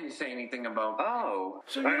advertising. He didn't say anything about... Oh.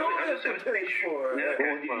 So you don't have to pay for it.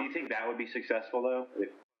 Well, do you think that would be successful, though?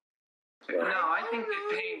 No, I think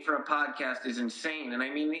that paying for a podcast is insane. And I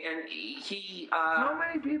mean, and he... How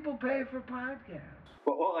many people pay for podcasts?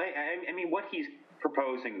 Well, I mean, what he's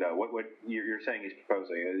proposing, though, what you're saying he's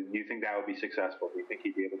proposing, do you think that would be successful? Do you think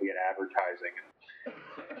he'd be able to get advertising?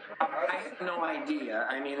 I have no idea.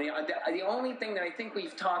 I mean, the only thing that I think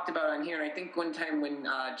we've talked about on here, and I think one time when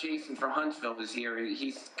Jason from Huntsville was here,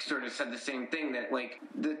 he sort of said the same thing, that, like,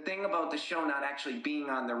 the thing about the show not actually being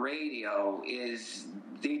on the radio is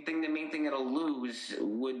the main thing it'll lose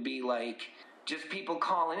would be, like, just people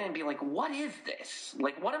calling in and being like, what is this?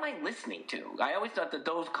 Like, what am I listening to? I always thought that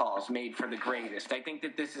those calls made for the greatest. I think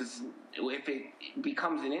that this is, if it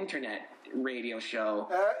becomes an internet radio show,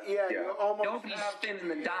 you almost nobody's spinning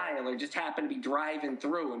the dial or just happen to be driving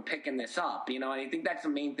through and picking this up, you know, and I think that's the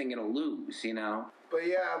main thing it'll lose, you know. But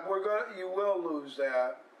yeah, you will lose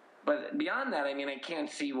that. But beyond that, I mean, I can't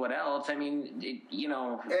see what else. I mean,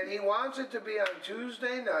 And he wants it to be on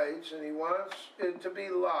Tuesday nights, and he wants it to be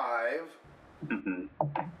live, and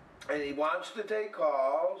he wants to take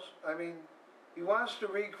calls. I mean, he wants to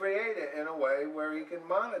recreate it in a way where he can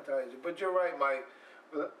monetize it. But you're right, Mike,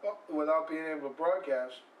 without being able to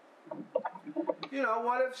broadcast.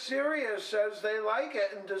 What if Sirius says they like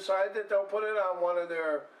it and decide that they'll put it on one of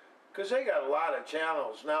their... Because they got a lot of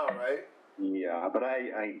channels now, right? Yeah, but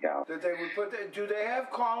I doubt that they would put. Do they have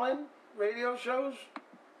call-in radio shows?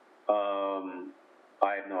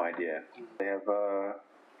 I have no idea. They have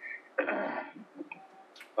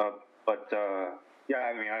yeah.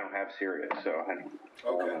 I mean, I don't have Sirius, so I don't.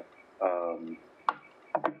 Okay.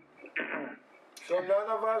 So none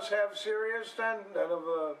of us have Sirius then. None of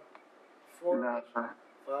the 4, No.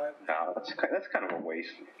 5. No, that's kind of a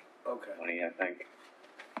waste of money, I think.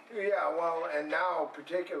 Yeah, well, and now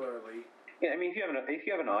particularly. Yeah, I mean, if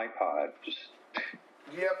you have an iPod, just.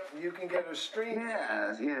 Yep, you can get a stream.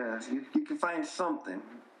 Yeah, you can find something.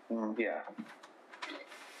 Yeah.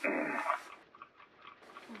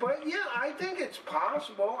 But yeah, I think it's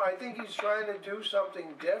possible. I think he's trying to do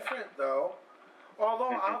something different, though.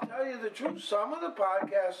 Although I'll tell you the truth, some of the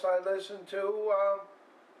podcasts I listen to,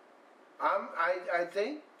 I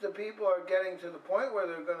think the people are getting to the point where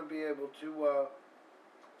they're going to be able to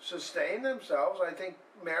sustain themselves. I think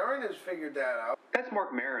Maron has figured that out. That's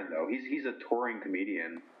Mark Maron, though. He's a touring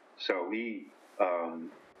comedian, so he.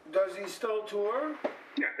 Does he still tour?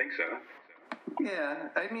 Yeah, I think so. Yeah,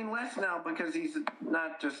 I mean less now because he's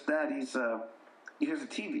not just that. He has a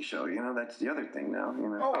TV show. That's the other thing now.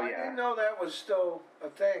 Oh, I didn't know that was still a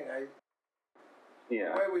thing. The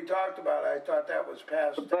way we talked about it, I thought that was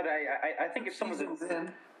past. But I think if someone's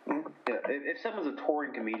if someone's a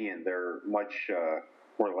touring comedian, they're much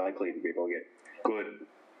more likely to be able to get good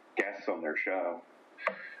guests on their show.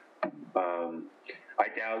 I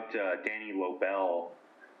doubt Danny Lobel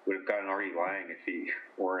would have gotten Artie Lang if he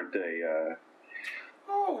weren't a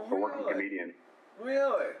working comedian.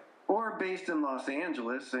 Really? Or based in Los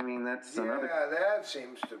Angeles. I mean, that's another. Yeah, that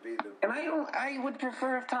seems to be the. And I would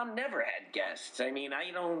prefer if Tom never had guests. I mean,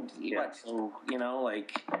 I don't. Yeah.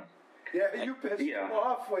 Yeah, you pissed him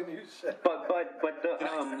off when you said. But the Did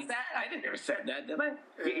I say that? I didn't ever said that, did I?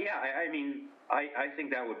 Yeah, I mean, I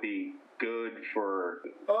think that would be good for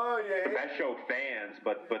best show fans,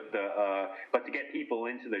 but to get people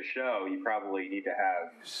into the show, you probably need to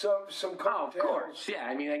have some cocktails. Oh, of course, yeah.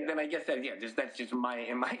 I mean, then I guess that that's just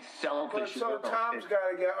my selfish. But so Tom's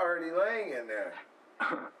got to get Artie Lang in there.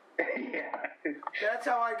 Yeah. That's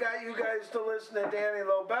how I got you guys to listen to Danny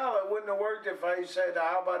Lobel. It wouldn't have worked if I said,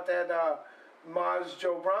 "How about that Maz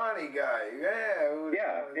Jobrani guy?"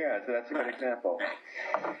 Yeah. So that's a good example.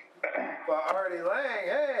 But Artie Lang,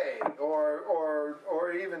 hey,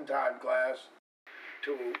 or even Todd Glass,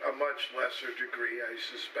 to a much lesser degree, I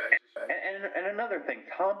suspect. And another thing,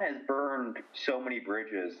 Tom has burned so many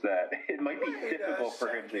bridges that it might be difficult for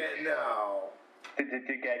him to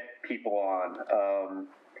get people on.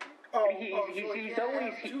 He's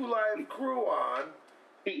always 2 Live Crew on.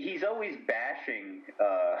 He's always bashing.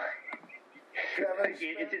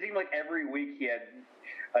 It seemed like every week he had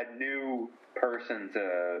a new person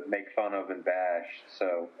to make fun of and bash.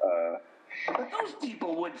 So. But those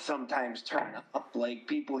people would sometimes turn up, like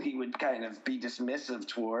people he would kind of be dismissive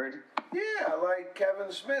toward. Yeah, like Kevin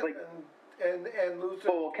Smith and Luther.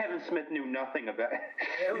 Well, Kevin Smith knew nothing about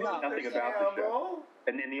the show.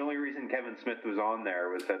 And then the only reason Kevin Smith was on there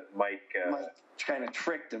was that Mike kind of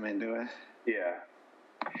tricked him into it. Yeah.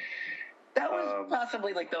 That was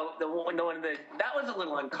possibly like the one that was a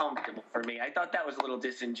little uncomfortable for me. I thought that was a little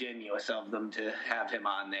disingenuous of them to have him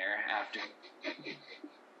on there after.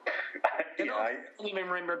 I don't even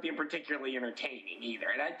remember it being particularly entertaining either.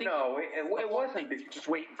 And I think it wasn't. Just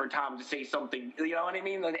waiting for Tom to say something, you know what I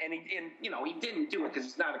mean? And he didn't do it because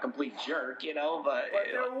he's not a complete jerk, But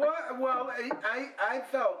there was, I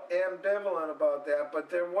felt ambivalent about that, but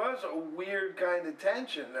there was a weird kind of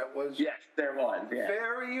tension that was. Yes, there was. Yeah.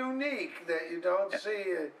 Very unique that you don't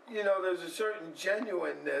see. There's a certain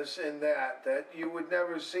genuineness in that you would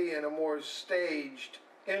never see in a more staged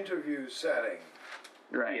interview setting.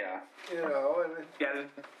 Right. Yeah.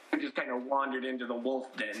 He just kind of wandered into the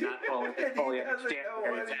wolf den, not fully understand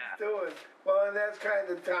where he's at. Doing. Well, and that's kind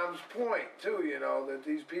of Tom's point too. That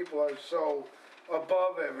these people are so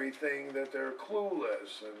above everything that they're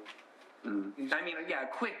clueless. And a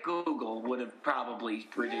quick Google would have probably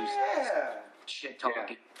reduced shit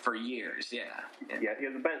talking for years. Yeah.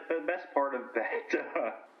 The best part of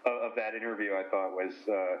that. Of that interview, I thought was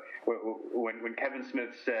when Kevin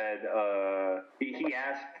Smith said he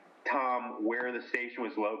asked Tom where the station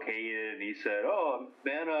was located, and he said, "Oh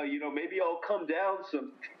man, maybe I'll come down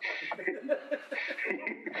some."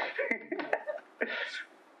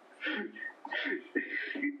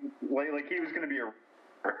 like he was going to be a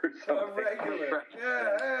regular.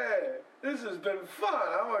 Yeah, hey, this has been fun.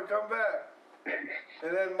 I want to come back.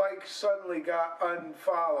 And then Mike suddenly got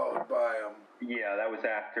unfollowed by him. Yeah, that was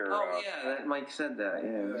after. That Mike said that.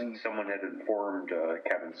 Yeah, someone had informed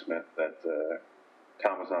Kevin Smith that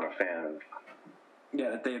Tom was not a fan of.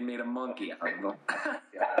 Yeah, that they had made a monkey out of him.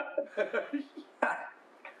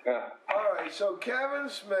 All right, so Kevin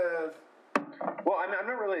Smith. Well, I'm not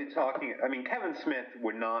really talking. I mean, Kevin Smith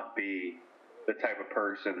would not be the type of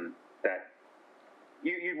person that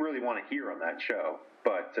you'd really want to hear on that show.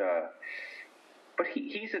 But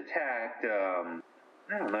he's attacked. I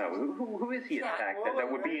don't know who is he attacked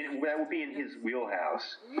that would be in his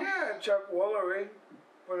wheelhouse. Yeah, Chuck Woolery.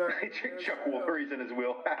 Chuck Woolery's in his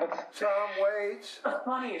wheelhouse. Tom Waits. The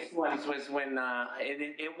funniest ones was when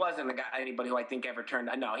it wasn't anybody who I think ever turned.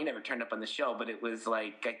 No, he never turned up on the show. But it was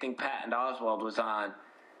like I think Patton Oswalt was on,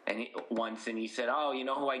 and he said, "Oh, you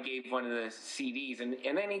know who I gave one of the CDs?" And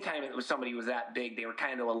anytime it was somebody who was that big, they were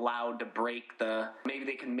kind of allowed to break maybe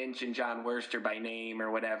they could mention John Wurster by name or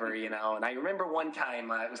whatever, And I remember one time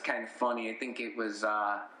it was kind of funny. I think it was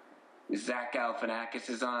Zach Galifianakis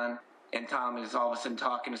is on. And Tom is all of a sudden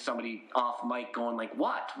talking to somebody off mic going like,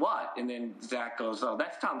 what? And then Zach goes, oh,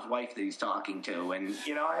 that's Tom's wife that he's talking to. And,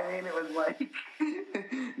 it was like,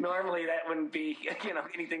 normally that wouldn't be,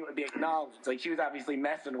 anything would be acknowledged. Like she was obviously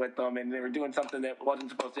messing with them and they were doing something that wasn't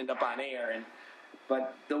supposed to end up on air.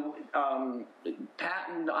 But Patton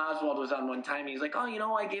Oswalt was on one time. He's like,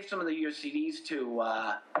 oh, I gave some of your CDs to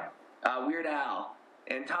Weird Al.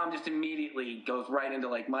 And Tom just immediately goes right into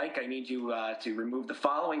like, Mike, I need you to remove the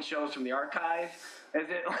following shows from the archive,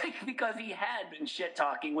 because he had been shit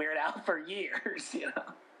talking Weird Al for years, Yeah.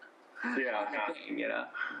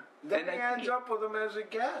 Then he ends up with him as a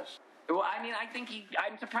guest. Well,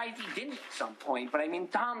 I'm surprised he didn't at some point, but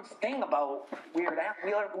Tom's thing about Weird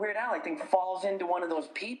Al, I think falls into one of those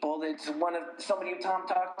people that's somebody who Tom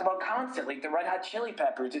talked about constantly, the Red Hot Chili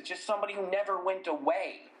Peppers. It's just somebody who never went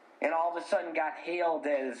away. And all of a sudden got hailed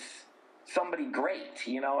as somebody great,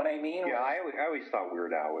 you know what I mean? Yeah, I always thought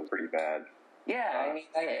Weird Al was pretty bad. Yeah,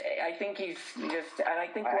 I think he's just, and I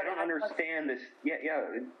think... I don't understand this. Yeah.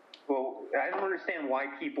 Well, I don't understand why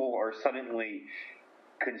people are suddenly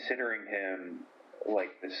considering him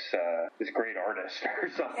like this great artist or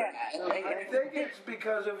something. Yeah, I think it's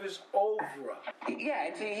because of his oeuvre.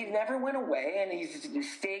 Yeah, he never went away, and he's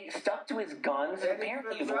stuck to his guns. And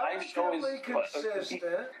apparently, his live show is consistent.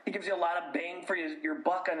 He gives you a lot of bang for your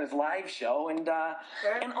buck on his live show, and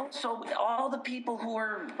also all the people who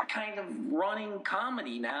are kind of running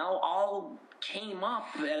comedy now all came up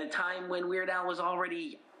at a time when Weird Al was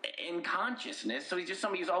already in consciousness, so he's just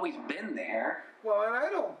somebody who's always been there. Well, and I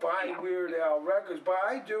don't buy Weird Al records, but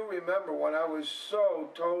I do remember when I was so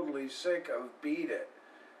totally sick of Beat It,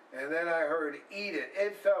 and then I heard Eat It.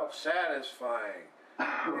 It felt satisfying.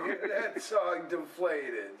 That song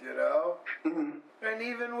deflated, And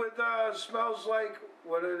even with Smells Like,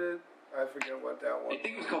 what did it? I forget what that was. I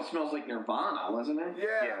think it was called Smells Like Nirvana, wasn't it?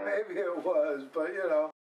 Yeah, maybe it was, but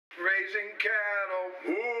Raising Cattle.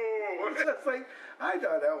 Ooh, it's just like, I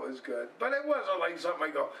thought that was good, but it wasn't like something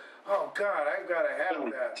I go, oh God, I've got to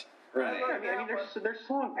have that. Right. I mean, there's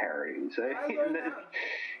song parodies.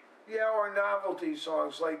 Yeah, or novelty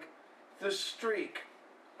songs like The Streak.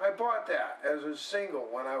 I bought that as a single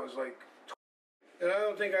when I was like 20. And I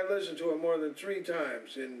don't think I listened to it more than 3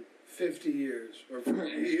 times in 50 years or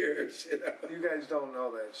 40 years. You guys don't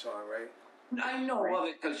know that song, right? I know of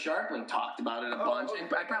it because Sharpling talked about it a bunch.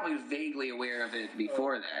 And I probably was vaguely aware of it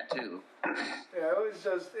before that, too. Yeah, it was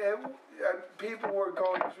just... people were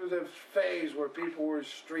going through the phase where people were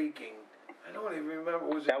streaking. I don't even remember.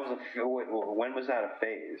 When was that a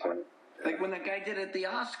phase? Like when that guy did it at the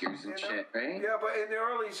Oscars and shit, right? Yeah, but in the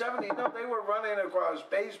early 70s, they were running across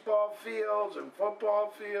baseball fields and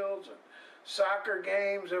football fields and soccer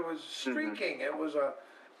games. It was streaking. Mm-hmm. It was an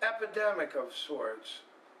epidemic of sorts.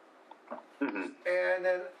 Mm-hmm. And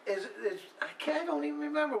then I don't even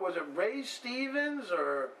remember. Was it Ray Stevens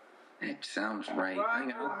or? It sounds right.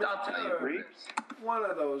 I'll tell you. One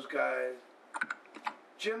of those guys.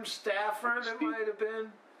 Jim Stafford, it might have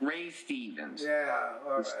been. Ray Stevens. Yeah,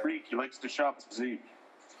 all right. The Streak. He likes to shop physique.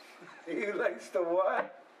 He likes to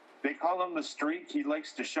what? They call him the Streak. He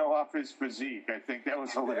likes to show off his physique. I think that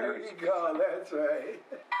was hilarious. There you go. That's right.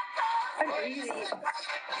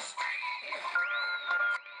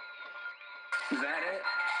 Is that it?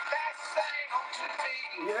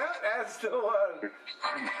 Yeah. Yeah, that's the one.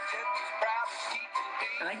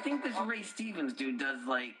 And I think this Ray Stevens dude does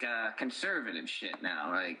like conservative shit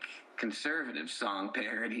now, like conservative song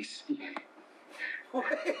parodies.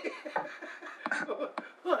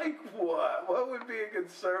 Like what? What would be a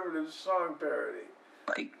conservative song parody?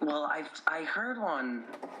 Like, well, I heard one.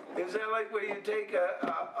 Is that like where you take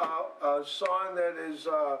a song that is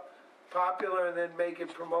popular and then make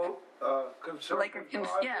it promote conservative causes?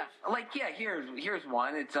 Here's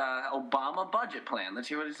one. It's Obama budget plan. Let's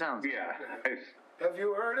hear what it sounds like. Yeah. Have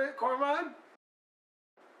you heard it, Cormod?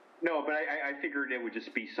 No, but I figured it would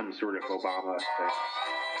just be some sort of Obama thing.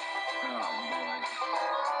 Oh boy.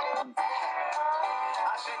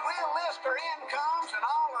 I said, we'll list her incomes and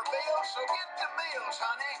all her bills, so get the bills,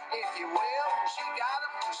 honey, if you will. And she got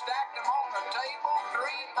them and stacked them on the table 3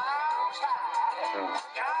 miles high.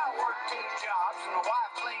 I work 2 jobs and the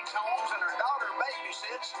wife cleans homes and her daughter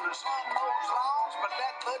babysits and the son mows lawns, but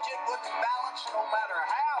that budget wouldn't balance no matter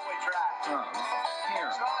how we tried.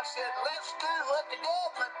 So I said, let's do what the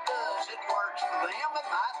government does. It works for them, it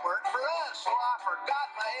might work for us. So I forgot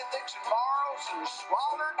my ethics and morals and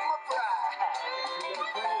swallowed my pride. You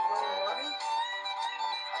gonna pay his own money?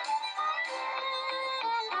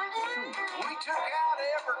 We took out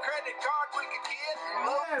every credit card we could get and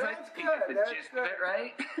looked. Yeah, that's good. That's Gist of good. it,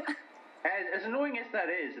 right? As annoying as that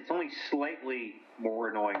is, it's only slightly more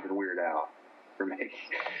annoying than Weird Al for me.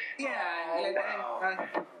 I'm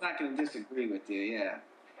not going to disagree with you. Yeah.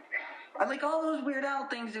 I like all those Weird Al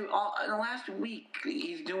things. In the last week,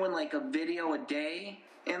 he's doing like a video a day.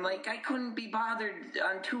 And like I couldn't be bothered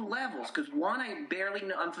on 2 levels because one, I'm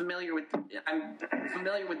familiar with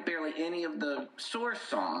barely any of the source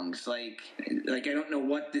songs. Like I don't know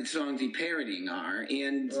what the songs he parodying are,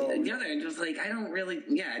 and the other end was like I don't really.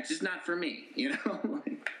 Yeah, it's just not for me. You know.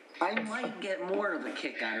 I might get more of a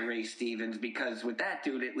kick out of Ray Stevens because with that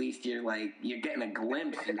dude, at least you're getting a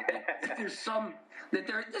glimpse into it.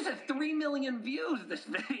 There's a 3 million views. This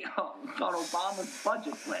video on Obama's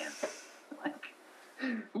budget plan. Like.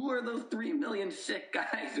 Who are those 3 million sick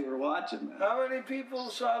guys who are watching that? How many people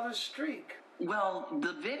saw the streak? Well,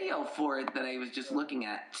 the video for it that I was just looking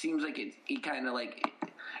at seems like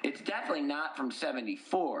it's definitely not from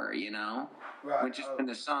 '74, you know, Right. which is when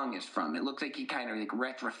the song is from. It looks like he kind of like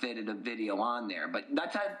retrofitted a video on there, but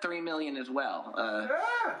that's had 3 million as well.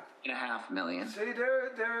 Yeah. 2.5 million. See,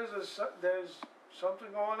 there's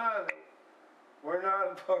something going on that we're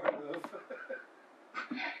not a part of.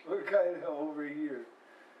 We're kind of over here.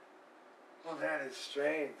 Well, that is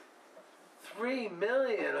strange. 3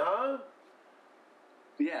 million, huh?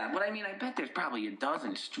 Yeah, but I mean, I bet there's probably a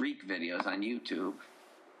dozen streak videos on YouTube.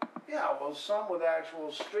 Yeah, well, some with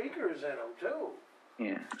actual streakers in them, too.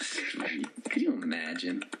 Yeah. Could you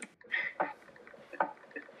imagine?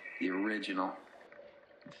 The original.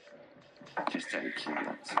 Just out of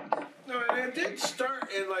curiosity. No, and it did start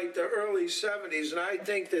in like the early 70s, and I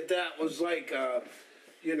think that was like,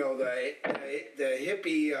 the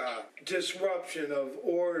hippie disruption of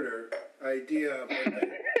order idea.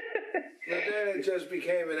 But then it just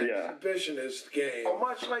became an exhibitionist game.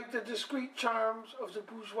 Much like the discreet charms of the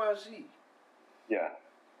bourgeoisie. Yeah.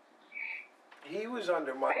 He was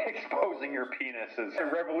under my... Exposing your penis is a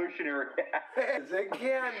revolutionary act. It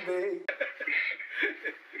can be.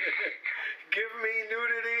 Give me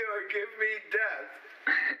nudity or give me death.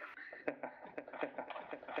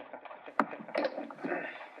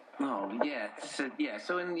 Oh, yeah.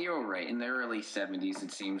 So you're right. In the early 70s,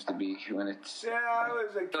 it seems to be when it's... Yeah, I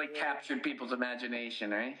was a kid. Like captured people's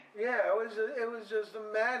imagination, right? Yeah, it was just a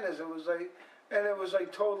madness. It was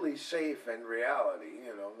like totally safe in reality.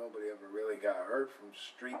 You know, nobody ever really got hurt from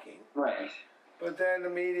streaking. Right. But then the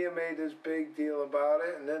media made this big deal about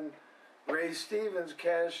it, and then Ray Stevens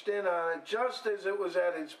cashed in on it just as it was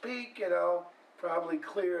at its peak, you know, probably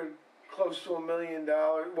cleared close to $1 million.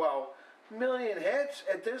 Well, million hits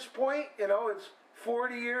at this point, you know, it's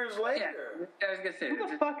 40 years later. Yeah, I was going to say. Who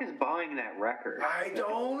the fuck is buying that record? I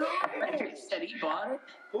don't know. He said he bought it?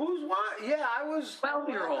 Who's what? Yeah, I was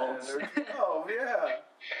 12-year-olds. 12, yeah.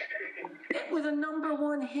 It was a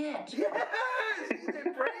 #1 hit. Yes!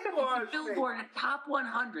 It brainwashed me. Billboard top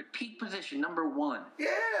 100, peak position, #1. Yeah.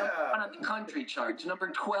 #1 on the country charts,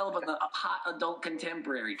 #12 on the hot adult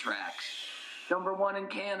contemporary tracks. #1 in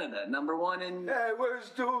Canada, #1 in Hey,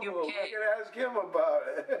 where's Dougal? UK. We can ask him about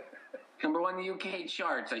it. #1 in the UK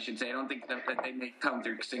charts, I should say. I don't think that they may count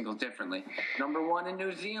their singles differently. #1 in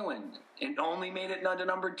New Zealand. It only made it to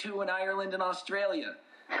 #2 in Ireland and Australia.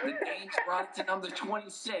 The Danes brought it to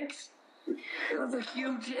 #26. It was a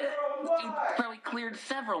huge hit. It probably cleared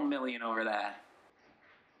several million over that.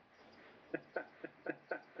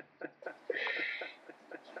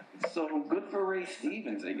 So good for Ray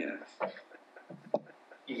Stevens, I guess.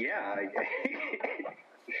 Yeah.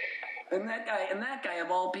 And that guy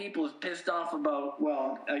of all people is pissed off about.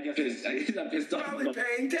 Well, I guess he's not pissed off. Probably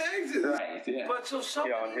paying taxes. Right. Yeah. But so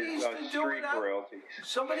somebody needs to do it on royalties.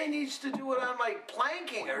 Somebody needs to do it on like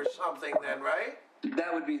planking or something. Then, right?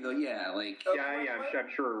 That would be like. I'm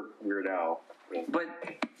sure Weird Al. But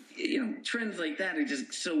trends like that are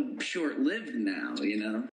just so short-lived now.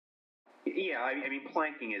 Yeah, I mean,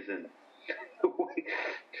 planking isn't.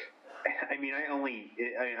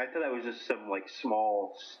 I thought that was just some like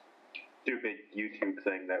small, stupid YouTube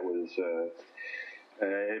thing that was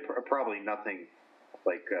probably nothing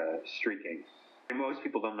like streaking. And most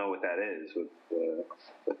people don't know what that is.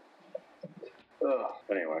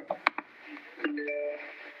 Anyway.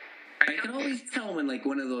 I can always tell when like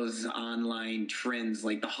one of those online trends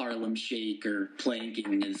like the Harlem Shake or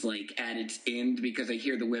planking is like at its end because I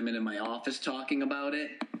hear the women in my office talking about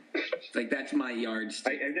it. Like that's my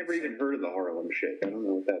yardstick. I've never even heard of the Harlem Shake. I don't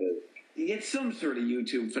know what that is. It's some sort of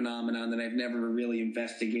YouTube phenomenon that I've never really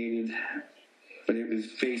investigated. But it was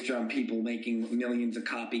based on people making millions of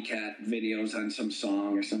copycat videos on some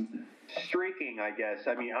song or something. Streaking, I guess.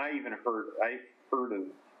 I mean, I heard of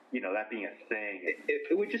that being a thing.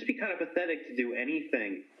 It would just be kind of pathetic to do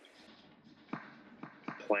anything,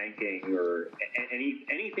 planking or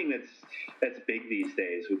anything that's big these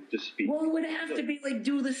days would just be. Well, it would have to be like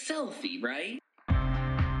do the selfie, right?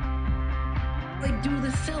 Like do the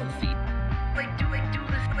selfie. Like do the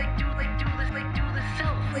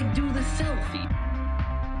selfie. Like do the selfie.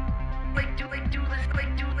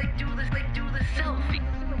 Like do the selfie.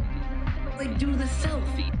 Like do the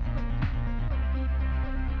selfie.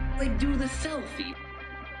 Like do the selfie.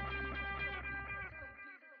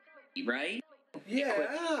 Right? Yeah.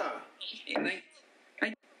 And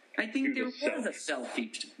I think there was a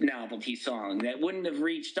selfie novelty song that wouldn't have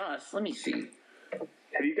reached us. Let me see.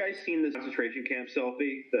 Have you guys seen this concentration camp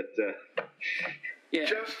selfie that? Yeah.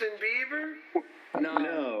 Justin Bieber?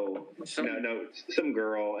 No, some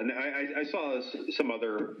girl, and I saw some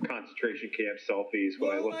other concentration camp selfies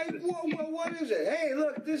when I looked. What is it? Hey,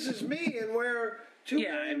 look, this is me, and where two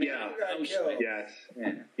men got killed. Yes,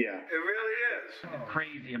 yeah. It really is.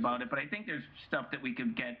 Crazy about it, but I think there's stuff that we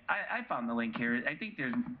could get. I found the link here. I think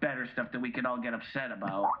there's better stuff that we could all get upset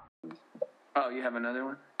about. Oh, you have another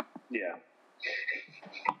one? Yeah.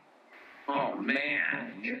 Oh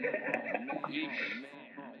man.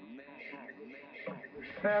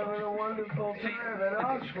 Having a wonderful time at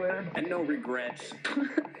Oxford. And no regrets.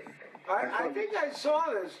 I think I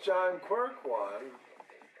saw this John Quirk one.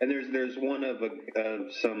 And there's one of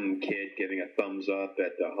some kid giving a thumbs up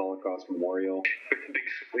at the Holocaust Memorial. With a big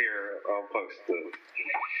square, I'll post the.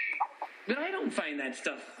 But I don't find that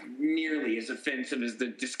stuff nearly as offensive as the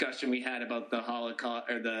discussion we had about the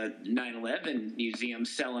Holocaust or the 9/11 museum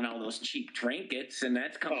selling all those cheap trinkets, and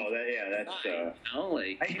that's coming. That's. I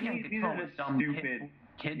can't control what dumb stupid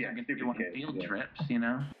kids are going to do on field trips.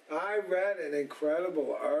 I read an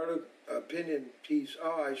incredible opinion piece.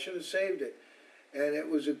 Oh, I should have saved it. And it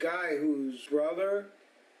was a guy whose brother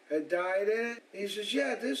had died in it. He says,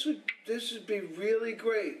 "Yeah, this would be really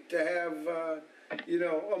great to have, a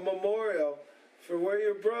memorial for where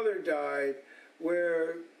your brother died,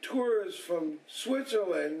 where tourists from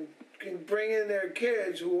Switzerland can bring in their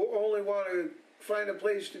kids who only want to find a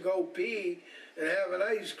place to go pee and have an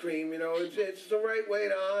ice cream. It's the right way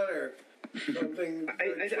to honor something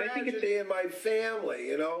tragedy in my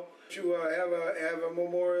family. To have a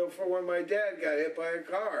memorial for when my dad got hit by a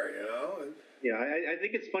car. Yeah, I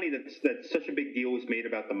think it's funny that such a big deal was made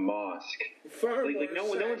about the mosque. Like no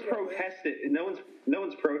one's protested. No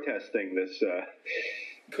one's protesting this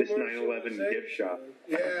 9/11 gift shop.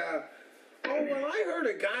 Yeah. Oh well, I heard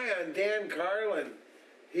a guy on Dan Carlin.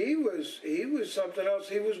 He was something else.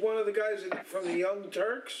 He was one of the guys from the Young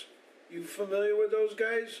Turks. You familiar with those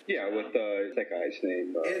guys? Yeah, with that guy's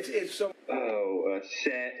name. It's some.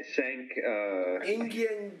 Sank.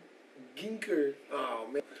 Indian Ginker. Oh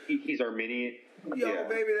man. He's Armenian. Yeah,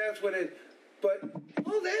 maybe that's what it. But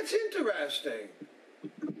that's interesting.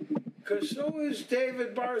 Because so is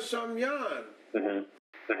David Barsamian. And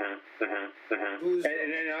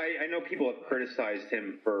I know people have criticized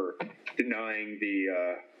him for denying the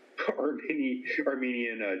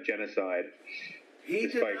Armenian genocide. He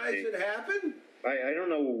denies it happened? I don't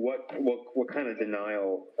know what kind of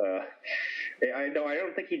denial. I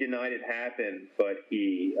don't think he denied it happened, but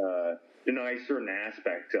he denies certain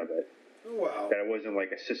aspects of it. Wow. That it wasn't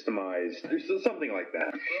like a systemized, something like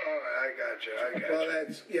that. Oh, I got you. Well,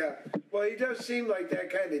 that's, yeah. Well, he does seem like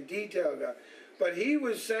that kind of detail guy. But he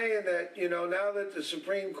was saying that, now that the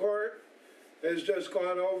Supreme Court has just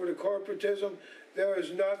gone over to corporatism. There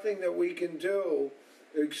is nothing that we can do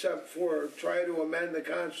except for try to amend the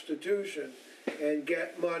Constitution and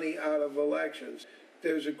get money out of elections.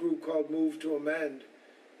 There's a group called Move to Amend.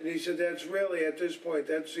 And he said that's really, at this point,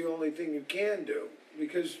 that's the only thing you can do.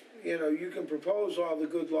 Because, you know, you can propose all the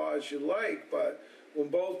good laws you like, but when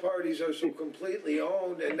both parties are so completely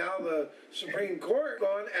owned, and now the Supreme Court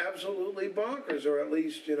gone absolutely bonkers, or at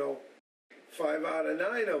least, you know, 5 out of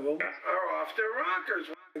 9 of them are off their rockers.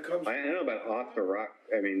 I don't know about off the rock.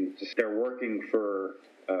 I mean, just they're working for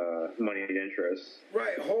moneyed interests.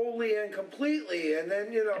 Right, wholly and completely. And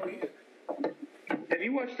then, you know... Have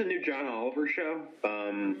you watched the new John Oliver show?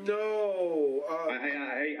 No.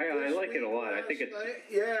 I like it a lot. I think it's...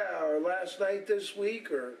 Yeah, or last night this week,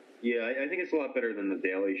 or... Yeah, I think it's a lot better than The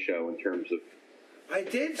Daily Show in terms of... I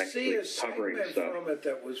did see a segment from it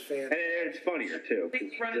that was fantastic. And it's funnier, too.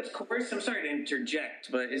 It's run its course. I'm sorry to interject,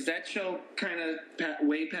 but is that show kind of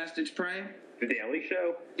way past its prime? The Daily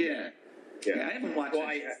Show? Yeah. Yeah, I haven't watched it. Well,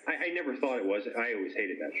 I never thought it was. I always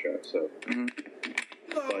hated that show, so... Mm-hmm.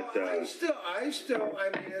 No, but, I mean,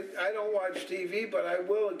 I don't watch TV, but I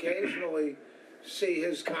will occasionally see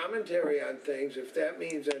his commentary on things, if that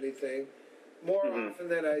means anything. More often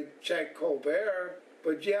than I check Colbert.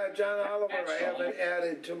 But yeah, John Oliver, I haven't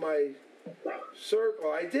added to my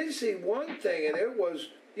circle. I did see one thing, and it was,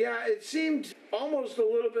 it seemed almost a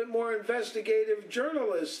little bit more investigative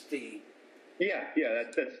journalisty. Yeah,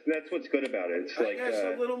 that's what's good about it. It's I guess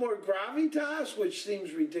a little more gravitas, which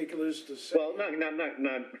seems ridiculous to say. Well, not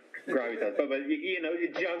gravitas, but you know,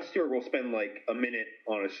 Jon Stewart will spend like a minute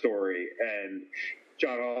on a story, and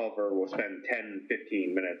John Oliver will spend 10,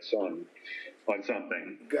 15 minutes on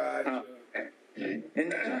something. Gotcha. And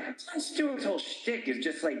Jon Stewart's whole shtick is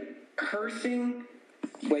just like cursing,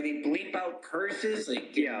 where they bleep out curses,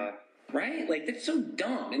 like right? Like that's so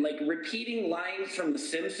dumb, and like repeating lines from The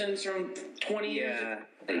Simpsons from 20 years ago.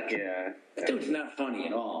 Like, that dude's not funny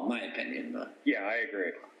at all, in my opinion. But yeah, I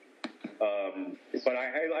agree. But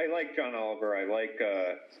I like John Oliver. I like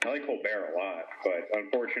Colbert a lot, but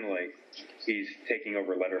unfortunately, he's taking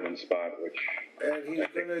over Letterman's spot, and he's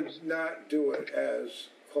going to not do it as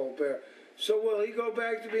Colbert. So will he go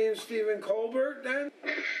back to being Stephen Colbert then?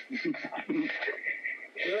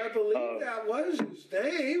 Did I believe that was his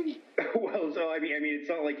name? Well, so I mean, it's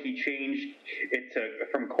not like he changed it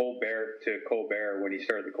from Colbert to Colbert when he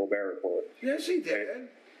started the Colbert Report. Yes, he did.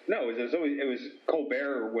 No, it was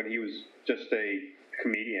Colbert when he was just a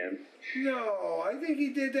comedian. No, I think he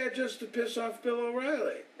did that just to piss off Bill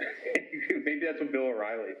O'Reilly. Maybe that's what Bill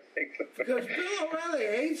O'Reilly thinks. Because Bill O'Reilly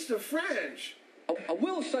hates the French. I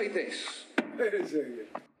will say this. Wait a second.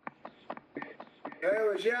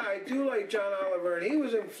 I do like John Oliver, and he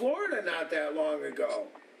was in Florida not that long ago.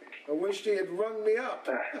 I wished he had rung me up.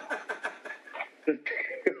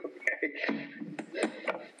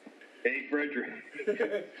 Hey, Frederick.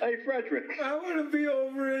 Hey, Frederick. I want to be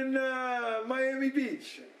over in Miami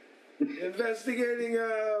Beach, investigating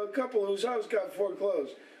a couple whose house got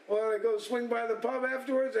foreclosed. Want to go swing by the pub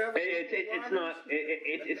afterwards?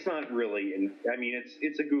 It's not really. I mean,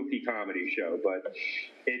 it's a goofy comedy show, but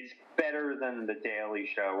it's better than The Daily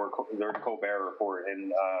Show or the Colbert Report,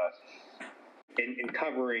 and in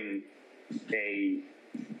covering a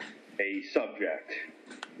subject.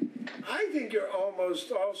 I think you're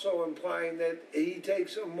almost also implying that he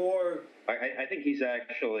takes a more... I think he's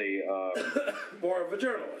actually... more of a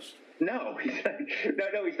journalist. No, he's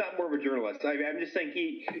not more of a journalist. I'm just saying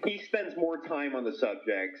he spends more time on the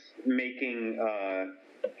subjects, making...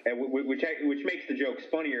 which makes the jokes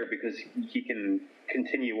funnier because he can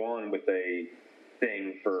continue on with a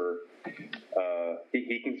thing for...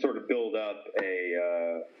 he can sort of build up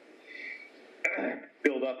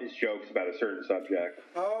his jokes about a certain subject.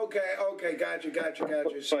 Okay, gotcha.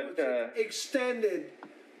 So it's extended,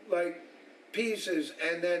 like, pieces,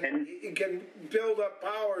 and then he can build up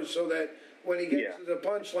powers so that when he gets to the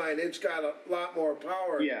punchline, it's got a lot more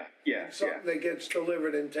power. Something that gets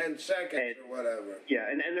delivered in 10 seconds or whatever. Yeah,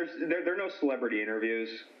 and there are no celebrity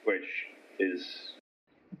interviews, which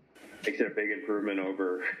makes it a big improvement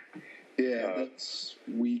over... Yeah, that's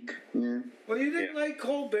weak. Yeah. Well, you didn't like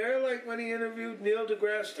Colbert, like when he interviewed Neil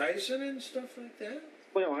deGrasse Tyson and stuff like that?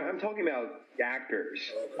 Well, no, I'm talking about actors,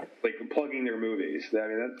 like plugging their movies. I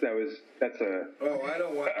mean, that's a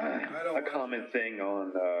a common thing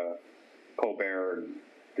on Colbert and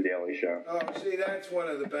The Daily Show. Oh, see, that's one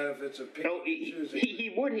of the benefits of picking and choosing.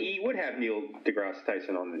 He would have Neil deGrasse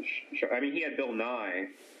Tyson on the show. I mean, he had Bill Nye,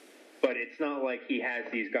 but it's not like he has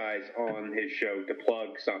these guys on his show to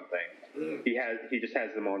plug something. He just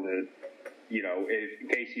has them on to in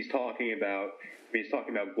case he's talking about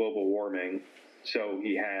global warming, so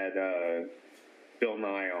he had Bill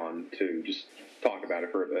Nye on to just talk about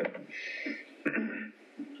it for a bit.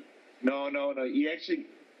 No. He actually,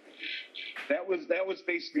 that was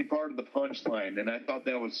basically part of the punchline, and I thought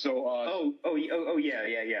that was so awesome. Yeah.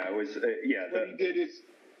 It was What he did is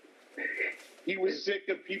he was sick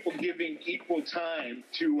of people giving equal time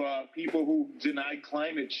to people who denied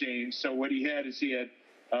climate change. So what he had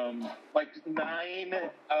 9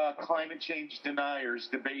 climate change deniers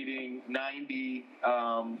debating 90.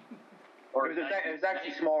 It was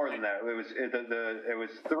actually smaller than that. It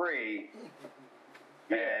was 3,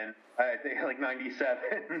 and I think like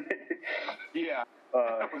 97. Yeah,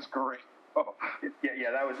 that was great. Oh.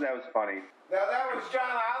 Yeah, that was funny. Now that was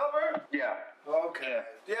John Oliver? Yeah. Okay.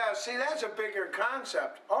 Yeah, see, that's a bigger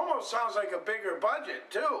concept. Almost sounds like a bigger budget,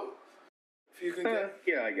 too. If you can get...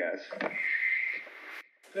 Yeah, I guess.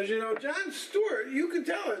 Because, Jon Stewart, you can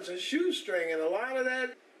tell it's a shoestring, and a lot of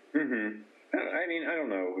that... Mm-hmm. I mean, I don't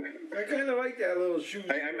know. I kind of like that little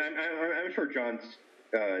shoestring. I'm sure Jon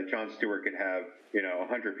Stewart could have,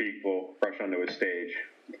 100 people rush onto his stage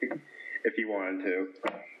if he wanted to.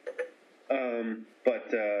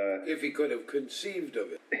 But if he could have conceived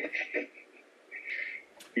of it.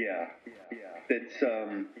 Yeah. It's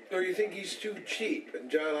Or you think he's too cheap, and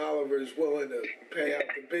John Oliver is willing to pay out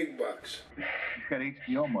the big bucks? He's got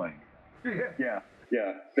HBO money. Yeah.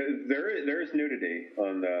 There is nudity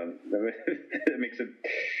on that makes it.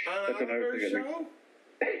 On that's another Oliver's thing. show?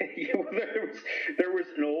 There was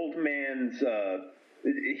an old man's.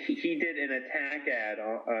 He did an attack ad.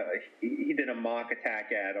 He did a mock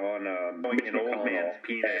attack ad on an old man's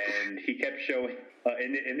penis, and he kept showing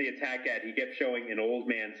in the attack ad. He kept showing an old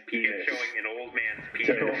man's penis.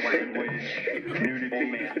 Nudity.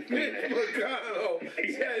 Mitch McConnell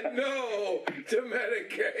said no to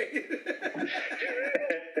Medicaid.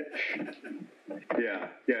 Yeah.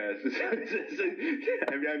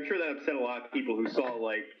 I'm sure that upset a lot of people who saw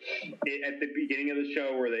at the beginning of the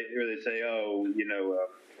show where they say,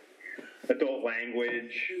 adult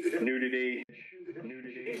language, nudity.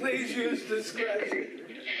 Please use discretion.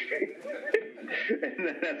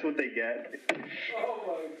 And that's what they get. Oh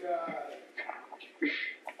my God.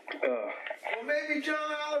 Well, maybe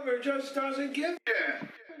John Oliver just doesn't give a shit.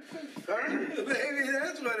 Huh? Maybe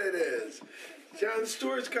that's what it is. Jon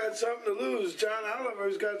Stewart's got something to lose. John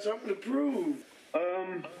Oliver's got something to prove. I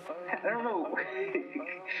don't know.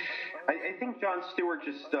 I think Jon Stewart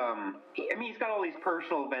just, he's got all these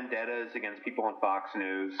personal vendettas against people on Fox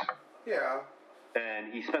News. Yeah.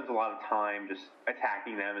 And he spends a lot of time just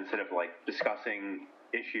attacking them instead of, discussing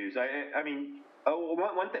issues.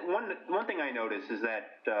 One thing I notice is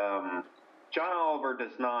that John Oliver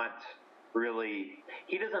does not really,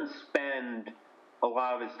 he doesn't spend a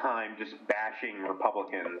lot of his time just bashing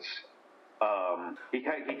Republicans. He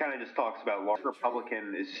kind of just talks about large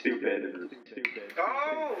Republican is stupid. And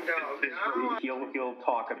Oh no! He'll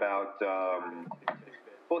talk about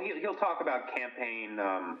he'll talk about campaign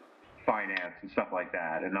finance and stuff like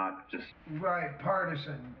that, and not just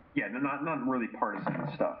partisan. Yeah, not really partisan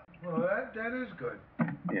stuff. Well, that is good.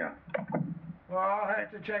 Yeah. Well, I'll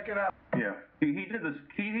have to check it out. Yeah, he did this.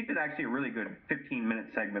 He did actually a really good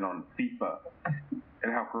 15-minute segment on FIFA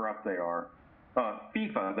and how corrupt they are.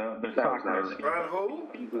 FIFA, the soccer. On who?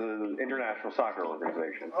 The International Soccer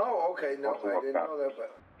Organization. Oh, okay. No, I didn't know that. But...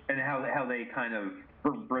 And how they kind of,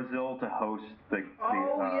 for Brazil to host the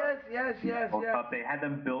yes. World Cup, they had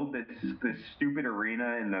them build this stupid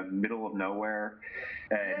arena in the middle of nowhere,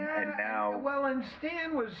 and now. Well, and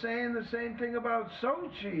Stan was saying the same thing about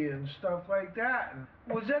Sochi and stuff like that.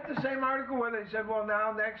 Was that the same article where they said, well,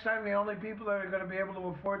 now next time the only people that are going to be able to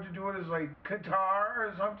afford to do it is Qatar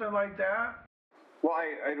or something like that? Well,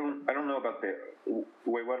 I don't know about the.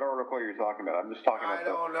 Wait, what article are you talking about? I'm just talking about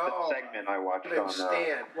the segment I watched on.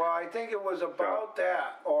 Stan. Well, I think it was about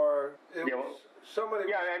that, or somebody.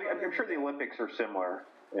 Yeah, I'm sure the Olympics are similar.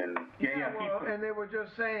 And and they were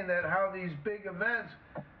just saying that how these big events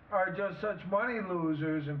are just such money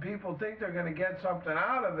losers, and people think they're going to get something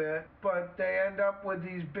out of it, but they end up with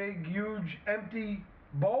these big, huge, empty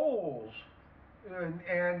bowls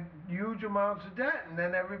and huge amounts of debt, and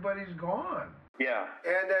then everybody's gone. Yeah.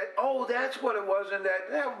 And that's what it was, and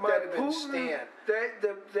that might have been Stan.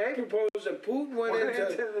 They proposed that Putin went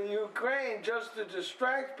into the Ukraine just to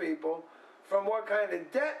distract people from what kind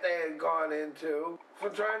of debt they had gone into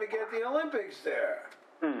from trying to get the Olympics there.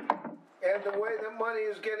 And the way that money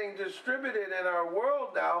is getting distributed in our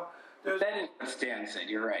world now, that is what Stan said.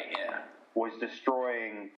 You're right. Yeah. Was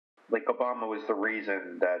destroying. Obama was the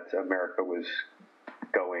reason that America was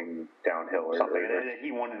going downhill or something. And that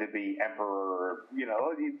he wanted to be emperor,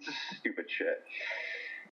 it's just stupid shit.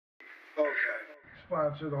 Okay.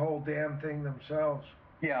 Sponsor the whole damn thing themselves.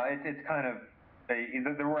 Yeah, it's kind of.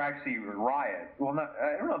 There were actually riots. Well,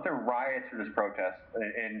 I don't know if there were riots or just protests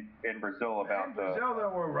in Brazil about in Brazil, there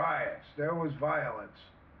were riots. There was violence.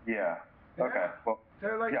 Yeah. Okay. Well.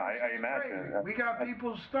 They're like, yeah, I imagine. We got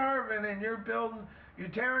people starving, and you're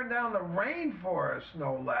tearing down the rainforest,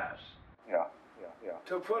 no less. Yeah.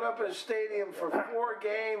 To put up a stadium for 4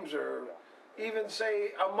 games, or even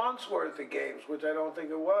say a month's worth of games, which I don't think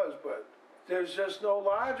it was, but there's just no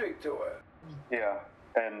logic to it. Yeah,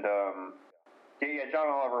 and John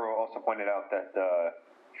Oliver also pointed out that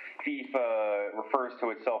FIFA refers to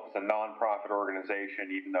itself as a non-profit organization,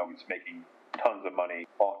 even though it's making tons of money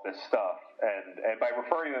off this stuff. And by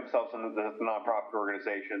referring to themselves as a non-profit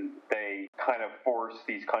organization, they kind of force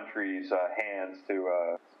these countries' hands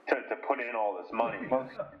to put in all this money.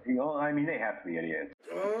 Well, I mean, they have to be idiots.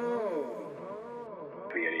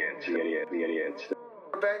 The idiots.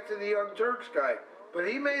 Back to the Young Turks guy. But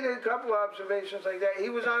he made a couple observations like that. He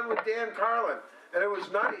was on with Dan Carlin, and it was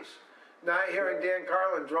nice not hearing Dan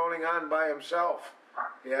Carlin droning on by himself.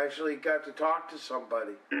 He actually got to talk to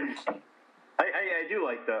somebody. I do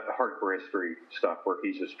like the hardcore history stuff where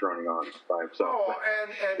he's just droning on by himself. Oh,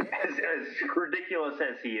 and as ridiculous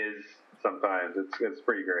as he is sometimes, it's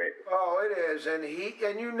pretty great. Oh, it is, and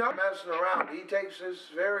messing around. He takes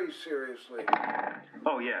this very seriously.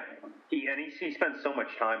 Oh yeah, he spends so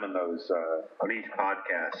much time on those on each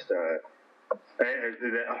podcast. The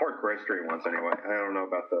hardcore history ones, anyway. I don't know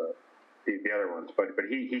about the other ones, but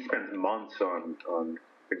he spends months on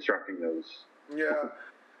constructing those. Yeah.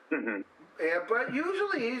 Mm-hmm. Yeah, but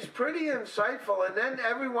usually he's pretty insightful, and then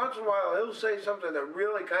every once in a while he'll say something that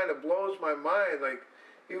really kind of blows my mind. Like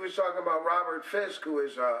he was talking about Robert Fisk, who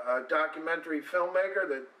is a documentary filmmaker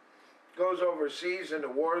that goes overseas into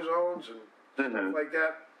war zones and stuff like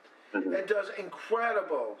that, and does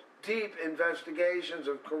incredible, deep investigations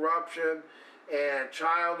of corruption and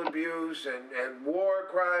child abuse and war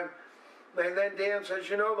crime. And then Dan says,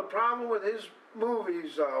 the problem with his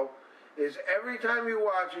movies, though, is every time you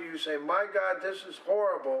watch it, you say, my God, this is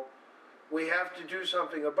horrible. We have to do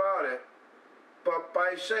something about it. But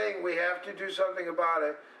by saying we have to do something about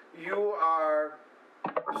it, you are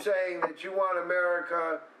saying that you want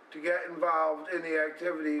America to get involved in the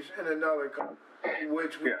activities in another country,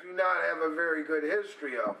 which we do not have a very good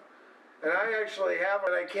history of. And I actually have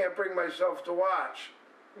it. I can't bring myself to watch.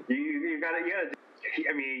 You gotta.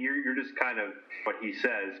 I mean, you're just kind of what he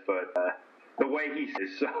says, but the way he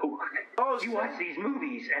says so. You watch these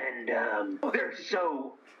movies, and they're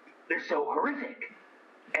so horrific.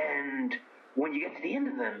 And when you get to the end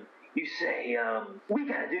of them, you say, we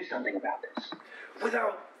gotta do something about this.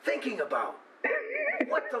 Without thinking about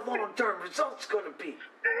what the long-term result's gonna be.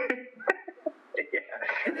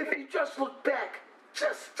 And if you just look back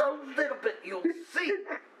just a little bit, you'll see.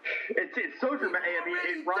 It's so dramatic. I mean,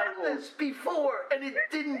 it rivals done this before, and it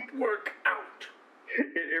didn't work out.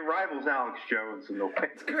 It rivals Alex Jones in the way.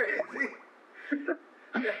 It's crazy.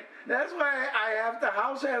 That's why the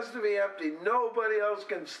house has to be empty. Nobody else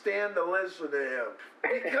can stand to listen to him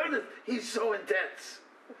because he's so intense.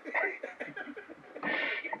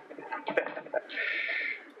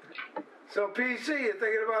 So, PC, you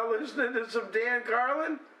thinking about listening to some Dan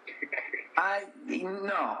Carlin?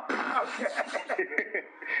 No. Okay.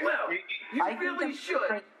 Well, you really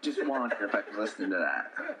should. Just wonder if I could listen to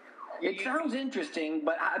that. It sounds interesting,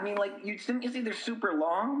 but I mean, like, you say they're super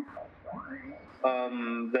long?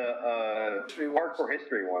 The hardcore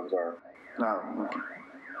history ones are. Oh, okay.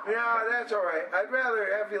 Yeah, that's all right. I'd rather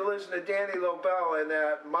have you listen to Danny Lobel and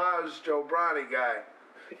that Maz Jobrani guy.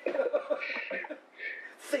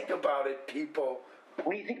 Think about it, people.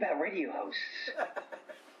 When you think about radio hosts,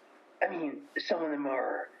 I mean, some of them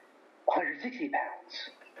are 160 pounds.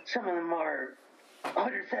 Some of them are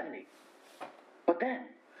 170. But then,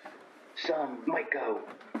 some might go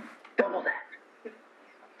double that.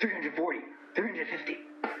 340, 350.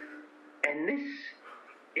 And this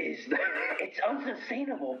is, it's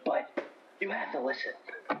unsustainable, but you have to listen.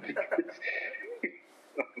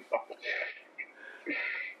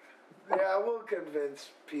 Yeah, we'll convince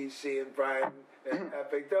PC and Brian and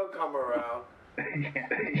Epic. They'll come around.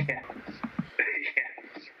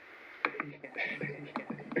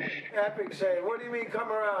 Epic saying, what do you mean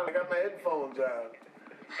come around? I got my headphones on.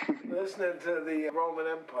 Listening to the Roman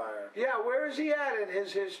Empire. Yeah, where is he at in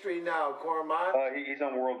his history now, Cormac? He's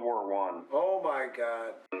on World War I. Oh my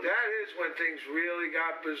God. That is when things really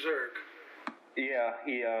got berserk. Yeah,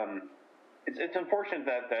 he. It's unfortunate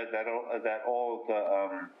that all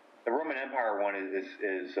the The Roman Empire one is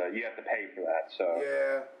you have to pay for that, so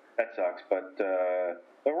Yeah. that sucks. But the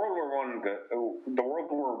World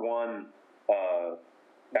War One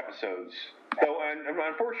episodes. So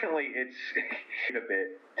unfortunately, it's a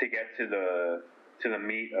bit to get to the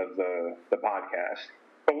meat of the podcast.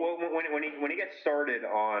 But when he gets started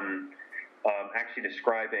on actually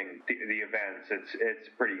describing the events, it's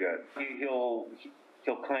pretty good.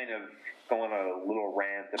 He'll kind of go on a little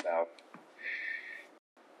rant about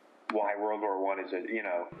why World War One is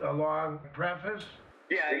a long preface.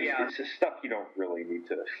 Yeah. It's just stuff you don't really need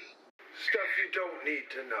to. Stuff you don't need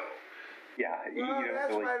to know. Yeah. Well,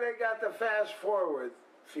 that's why they got the fast forward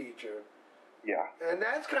feature. Yeah. And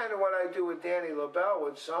that's kind of what I do with Danny LaBelle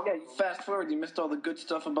with some. Yeah, you fast forward, you missed all the good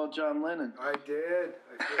stuff about John Lennon. I did.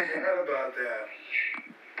 I forgot about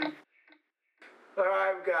that.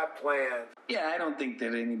 I've got plans. Yeah, I don't think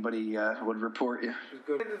that anybody would report you. It's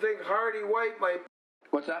good to think Hardy White might.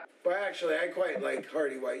 What's that? Well, actually, I quite like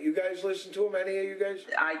Hardy White. You guys listen to him? Any of you guys?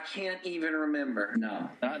 I can't even remember. No.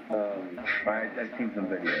 Not. I've seen some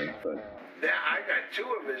videos, but. Yeah, I got 2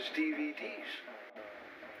 of his DVDs.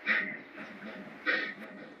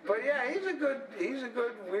 But yeah, he's a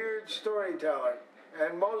good weird storyteller.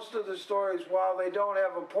 And most of the stories, while they don't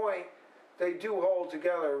have a point, they do hold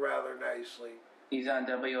together rather nicely. He's on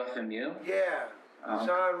WFMU? Yeah. He's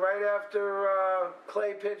on right after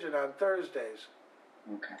Clay Pigeon on Thursdays.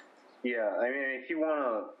 Okay. Yeah, I mean, if you want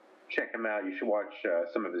to check him out, you should watch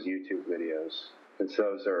some of his YouTube videos. Since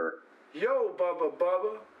those are... Yo,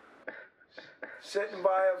 Bubba. Sitting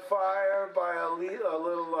by a fire, by a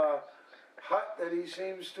little hut that he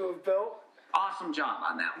seems to have built. Awesome job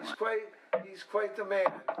on that one. He's quite the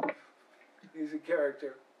man. He's a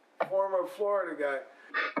character. Former Florida guy.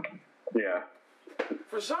 Yeah.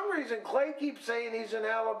 For some reason, Clay keeps saying he's in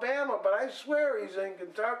Alabama, but I swear he's in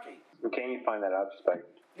Kentucky. Can you find that out, Spike?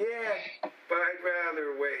 Yeah, but I'd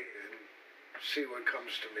rather wait and see what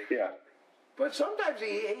comes to me. Yeah. But sometimes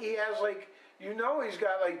he has he's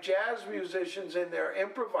got jazz musicians in there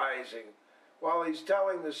improvising while he's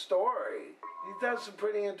telling the story. He does some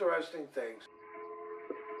pretty interesting things.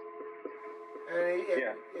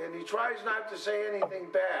 And he tries not to say anything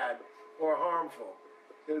bad or harmful.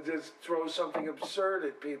 He'll just throw something absurd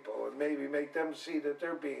at people and maybe make them see that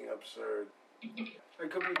they're being absurd. I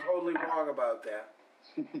could be totally wrong about that.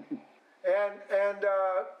 And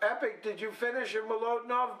Epic, did you finish your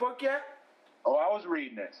Molotov book yet? Oh, I was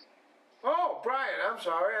reading it. Oh, Brian, I'm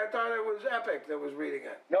sorry. I thought it was Epic that was reading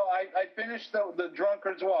it. No, I finished the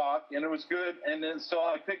Drunkard's Walk, and it was good. And then so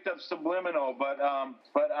I picked up Subliminal, but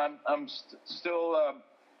I'm still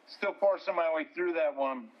forcing my way through that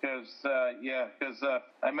one because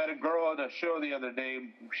I met a girl at a show the other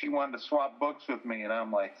day. She wanted to swap books with me, and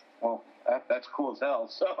I'm like, well, that's cool as hell.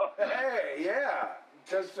 So hey, yeah,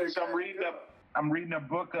 so I'm reading a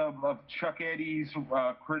book of Chuck Eddy's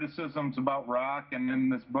criticisms about rock, and then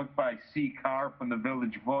this book by C. Carr from the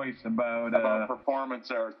Village Voice about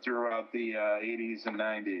performance art throughout the 80s and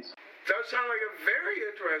 90s. Does sound like a very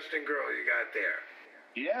interesting girl you got there.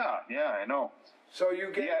 Yeah, I know. So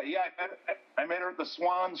you get... Yeah, I met her at the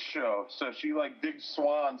Swans show, so she digs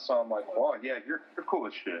swans, so I'm like, oh, yeah, you're cool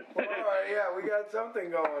as shit. All right, yeah, we got something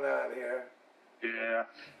going on here. Yeah.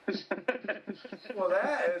 Well,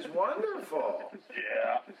 that is wonderful.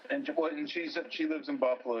 Yeah. And she lives in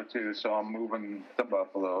Buffalo, too, so I'm moving to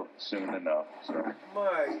Buffalo soon enough. So.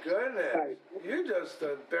 My goodness. You're just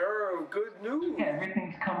a bearer of good news. Yeah,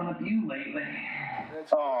 everything's coming up you lately.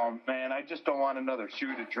 Oh, man, I just don't want another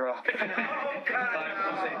shoe to drop. Oh, God.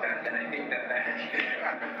 I'll say that, and I think that.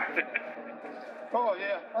 Oh,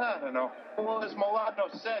 yeah, I don't know. Well, as Mulatto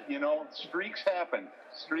said, streaks happen.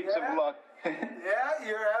 Streaks of luck. Yeah,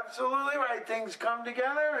 you're absolutely right. Things come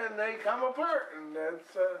together and they come apart, and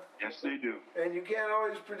that's yes, they do. And you can't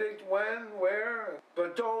always predict when, where,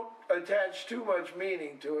 but don't attach too much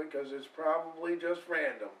meaning to it because it's probably just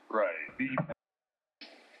random. Right.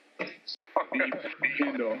 It's not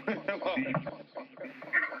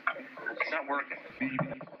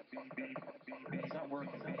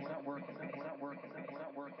working. It's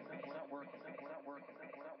not working.